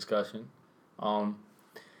NBA discussion.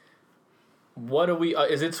 What are we?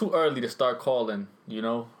 Is it too early to start calling?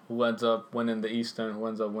 Who ends up winning the Eastern? Who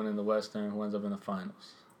ends up winning the Western? Who ends up in the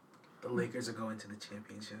finals? The Lakers are going to the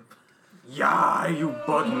championship. Yeah, you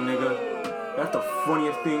bugging, nigga. That's the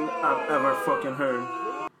funniest thing I've ever fucking heard.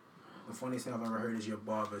 The funniest thing I've ever heard is your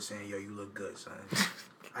barber saying, yo, you look good, son.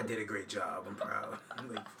 I did a great job. I'm proud.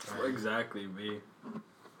 Exactly, B.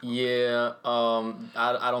 Yeah,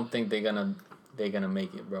 I don't think they're gonna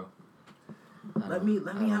make it, bro. Let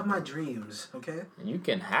me have my dreams, okay? You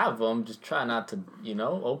can have them, just try not to,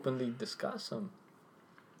 openly discuss them.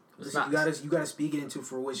 Listen, you gotta speak it into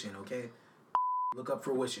fruition, okay? Look up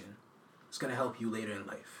fruition. It's gonna help you later in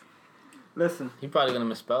life. Listen, He probably gonna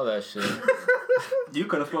misspell that shit. you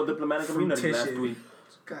could have spelled diplomatic immunity last week.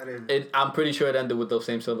 I'm pretty sure it ended with those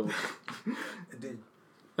same syllables. It did.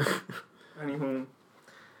 Anywho,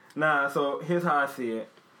 nah. So here's how I see it.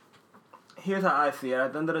 At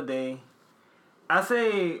the end of the day, I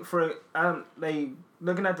say like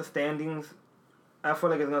looking at the standings, I feel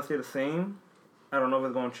like it's gonna stay the same. I don't know if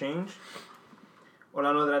it's gonna change. Well,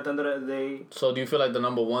 I know that at the end of the day. So do you feel like the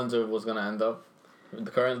number ones are what's gonna end up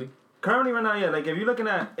currently? Currently, right now, yeah. Like if you're looking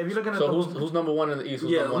at. So who's number one in the East?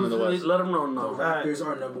 Who's number one in the West? Let them know. No. The Raptors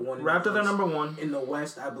are number one. Raptors are number one. In the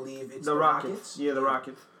West, I believe it's the Rockets. Yeah, the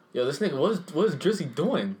Rockets. Yo, this nigga, what is Drizzy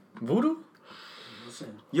doing? Voodoo?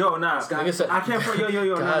 Listen. Yo, nah. Nigga said, I can't.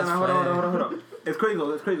 Yo. Nah, hold playing. on. It's crazy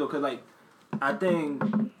though, cause like, I think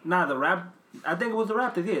I think it was the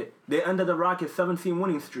Raptors. Yeah, they ended the Rockets' 17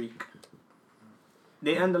 winning streak.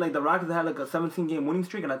 They ended like the Rockets had like a 17-game winning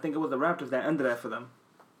streak, and I think it was the Raptors that ended that for them.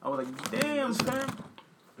 I was like, damn, fam.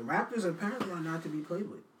 The Raptors apparently are not to be played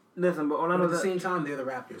with. Listen, but all I know at the is same time, they're the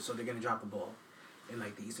Raptors, so they're gonna drop the ball in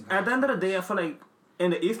like the Eastern at Conference. the end of the day, I feel like in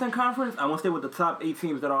the Eastern Conference, I want to stay with the top 8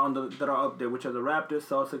 teams that are up there, which are the Raptors,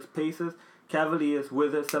 Celtics, Pacers, Cavaliers,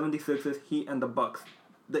 Wizards, 76ers, Heat, and the Bucks.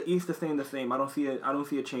 The East is staying the same. I don't see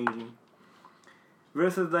it changing.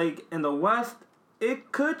 Versus like in the West,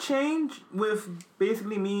 it could change with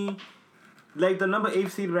basically me, like the number 8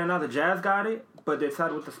 seed right now. The Jazz got it, but they're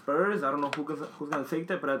tied with the Spurs. I don't know who's gonna take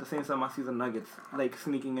that, but at the same time, I see the Nuggets like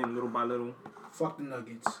sneaking in little by little. Fuck the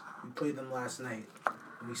Nuggets. We played them last night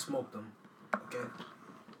and we smoked them. Okay.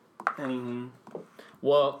 Anywho,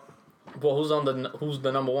 Well, who's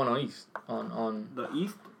the number one on East on the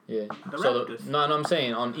East. yeah. The So Raptors. no, I'm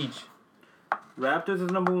saying on each. Raptors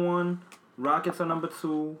is number 1. Rockets are number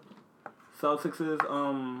 2. Celtics is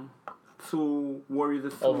 2. Warriors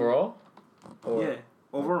is 2. Overall? Or, Yeah,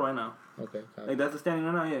 overall right now. Okay. Like that's the standing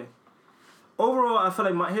right now. Yeah. Overall, I feel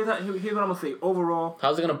like here's what I'm gonna say. Overall,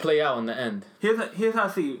 How's it gonna play out in the end? here's how I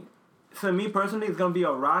see it. So me personally, it's gonna be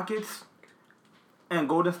a Rockets and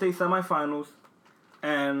Golden State semifinals,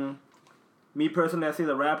 and me personally, I see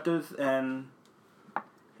the Raptors, and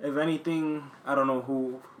if anything, I don't know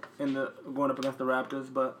who going up against the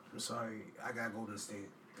Raptors, but I'm sorry, I got Golden State.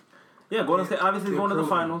 yeah, Golden State obviously is going to the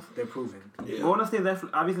proven. finals. They're proven. Yeah. Golden State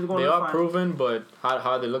obviously going They to the are finals. proven, but how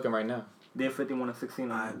are they looking right now? They're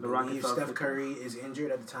 51-16. I The Rockets believe are Steph 50. Curry is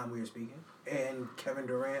injured at the time we were speaking, and Kevin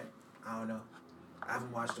Durant. I don't know. I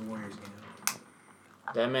haven't watched the Warriors game.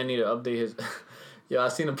 That man need to update his. Yo, I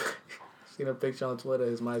seen a picture on Twitter.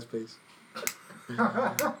 His MySpace.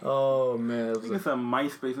 Oh man, I think it's a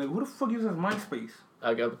MySpace. Like, who the fuck uses MySpace?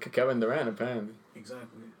 I got Kevin Durant apparently.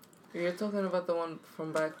 Exactly. You're talking about the one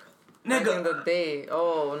from back in Nigga. the day.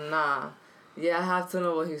 Oh, nah. Yeah, I have to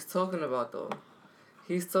know what he's talking about, though.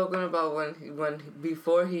 He's talking about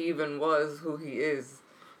before he even was who he is.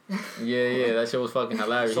 Yeah, that shit was fucking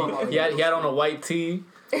hilarious. So, He had on a white tee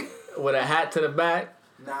with a hat to the back,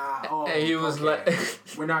 Nah. Oh. and he was okay. like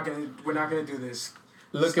we're not gonna do this.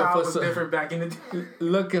 looking Style for was some, different back in the day.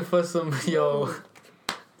 looking for some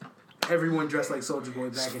Everyone dressed like Soulja Boy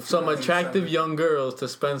back in some 2007. attractive young girls to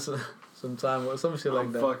spend some time with, some shit like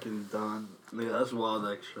I'm that. fucking done. Yeah, that's wild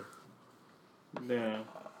extra. Damn.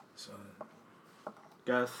 So,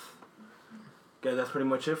 Guess that's pretty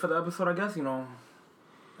much it for the episode, I guess.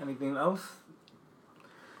 Anything else?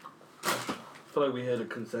 I feel like we had a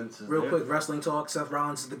consensus. real there. quick, wrestling talk. Seth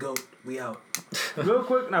Rollins is the GOAT. We out. Real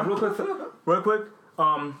quick.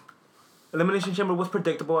 Elimination Chamber was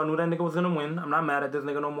predictable. I knew that nigga was gonna win. I'm not mad at this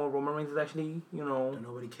nigga no more. Roman Reigns is actually,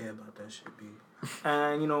 Nobody care about that shit, B.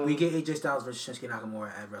 and We get AJ Styles versus Shinsuke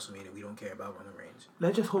Nakamura at WrestleMania. We don't care about Roman Reigns.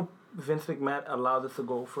 let's just hope Vince McMahon allows us to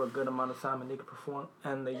go for a good amount of time and they can perform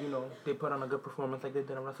and they put on a good performance like they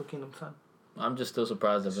did in Wrestle Kingdom, son. I'm just still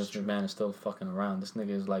surprised that Vince McMahon is still fucking around. This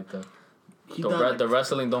nigga is like the died the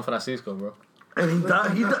wrestling Don Francisco, bro. and he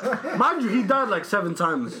died. Mind you, he died like 7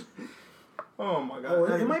 times. Oh my god. Oh,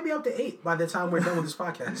 it might be up to 8 by the time we're done with this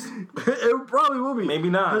podcast. It probably will be. Maybe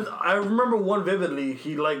not. 'Cause I remember one vividly.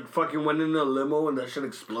 He like fucking went in a limo and that shit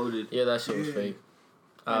exploded. Yeah, that shit was Yeah. fake.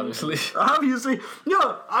 Obviously. Obviously,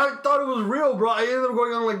 I thought it was real, bro. I ended up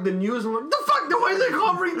going on like the news. I'm like, the fuck? Why are they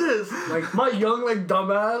covering this? Like my young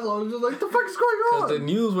dumbass. I was just like, the fuck is going on? Because the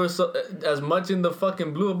news were so as much in the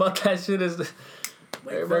fucking blue about that shit as Like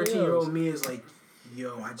everybody 13-year-old me is like,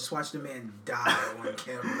 yo, I just watched a man die on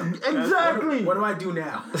camera. Exactly. What do I do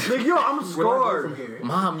now? Like, yo, I'm Where do I go scarred. from here?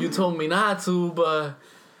 Mom, you told me not to, but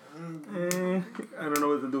I don't know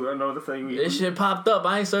what to do. I don't know what to say. this shit popped up.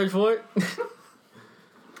 I ain't searched for it.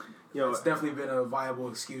 Yo, It's definitely been a viable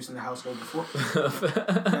excuse in the household before.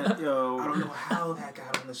 I yo. don't know how that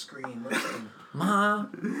got on the screen. Listen,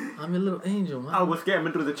 Mom, I'm your little angel, I Mom. was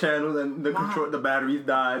scamming through the channel, and the batteries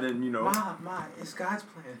died, and Ma, it's God's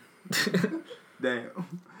plan. damn.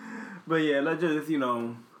 But yeah, let's just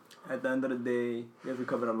at the end of the day, I guess we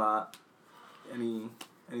covered a lot.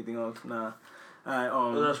 Anything else? Nah.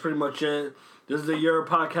 Alright. And that's pretty much it. This is the Your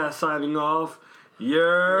Podcast signing off.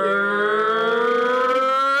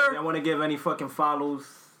 I want to give any fucking follows.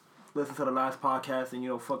 Listen to the last podcast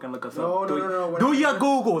and fucking look us No, up. no. Do your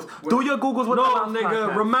Googles. Do your Googles with No, the last nigga,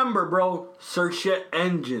 podcast. remember, bro. Search your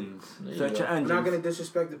engines. Search your We're not engines. gonna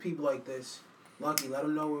disrespect the people like this. Lucky, let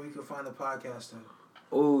them know where we can find the podcast.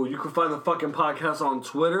 Oh, you can find the fucking podcast on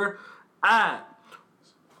Twitter at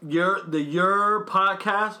Your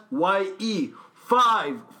Podcast YE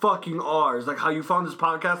 5 fucking R's. Like how you found this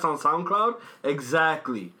podcast on SoundCloud?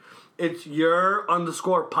 Exactly. It's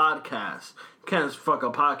your_podcast. You can't fuck a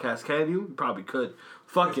podcast, can you? You probably could.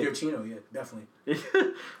 Fuck If you're it. Chino, yeah, definitely.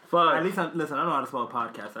 Fuck. At least, listen, I know how to spell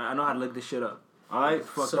podcast. I know how to look this shit up. Alright,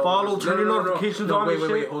 So- follow, turn your notifications on Wait, and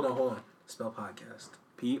shit. wait, hold on. Spell podcast.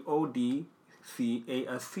 PODCAST.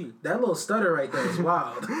 That little stutter right there is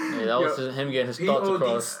wild. Hey, that was just him getting his thoughts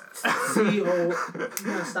across. PODCO. You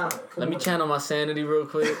gotta stop. Let me channel my sanity real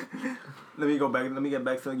quick. Let me get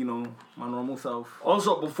back to my normal self.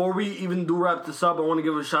 Also, before we even do wrap this up, I want to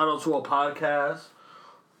give a shout out to a podcast.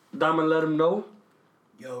 Diamond, let him know.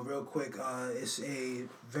 Yo, real quick, it's a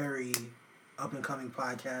very up and coming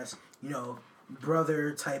podcast.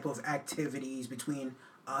 Brother type of activities between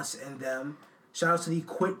us and them. Shout out to the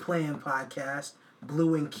Quit Playing podcast,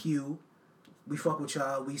 Blue and Q. We fuck with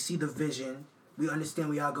y'all. We see the vision. We understand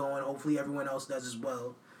where y'all going. Hopefully everyone else does as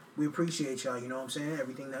well. We appreciate y'all, you know what I'm saying?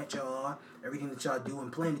 Everything that y'all are, everything that y'all do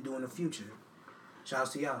and plan to do in the future. Shout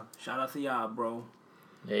out to y'all. Shout out to y'all, bro.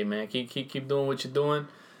 Hey man, keep doing what you're doing.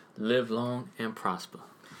 Live long and prosper.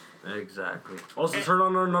 Exactly. Also, turn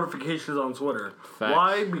on our notifications on Twitter. Facts.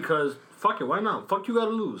 Why? Because, fuck it, why not? Fuck you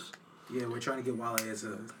gotta lose. Yeah, we're trying to get Wale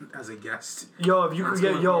as a guest. Yo, if you could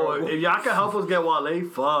get if y'all can help us get Wale,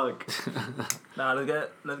 fuck. Nah, let's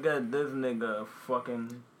get this nigga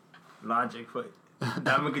fucking Logic for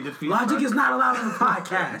Diamond could just be Logic is not allowed on the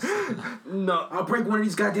podcast. No. I'll break one of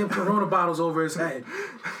these goddamn Corona bottles over his head.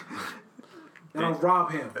 And I'll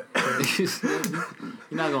rob him. You're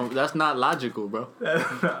not gonna. That's not logical, bro.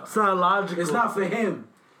 It's not logical. It's not for him.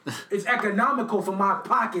 It's economical for my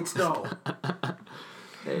pockets, though.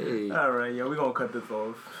 Hey. All right, yo, we gonna cut this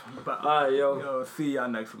off. But, Alright, yo. See y'all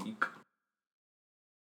next week.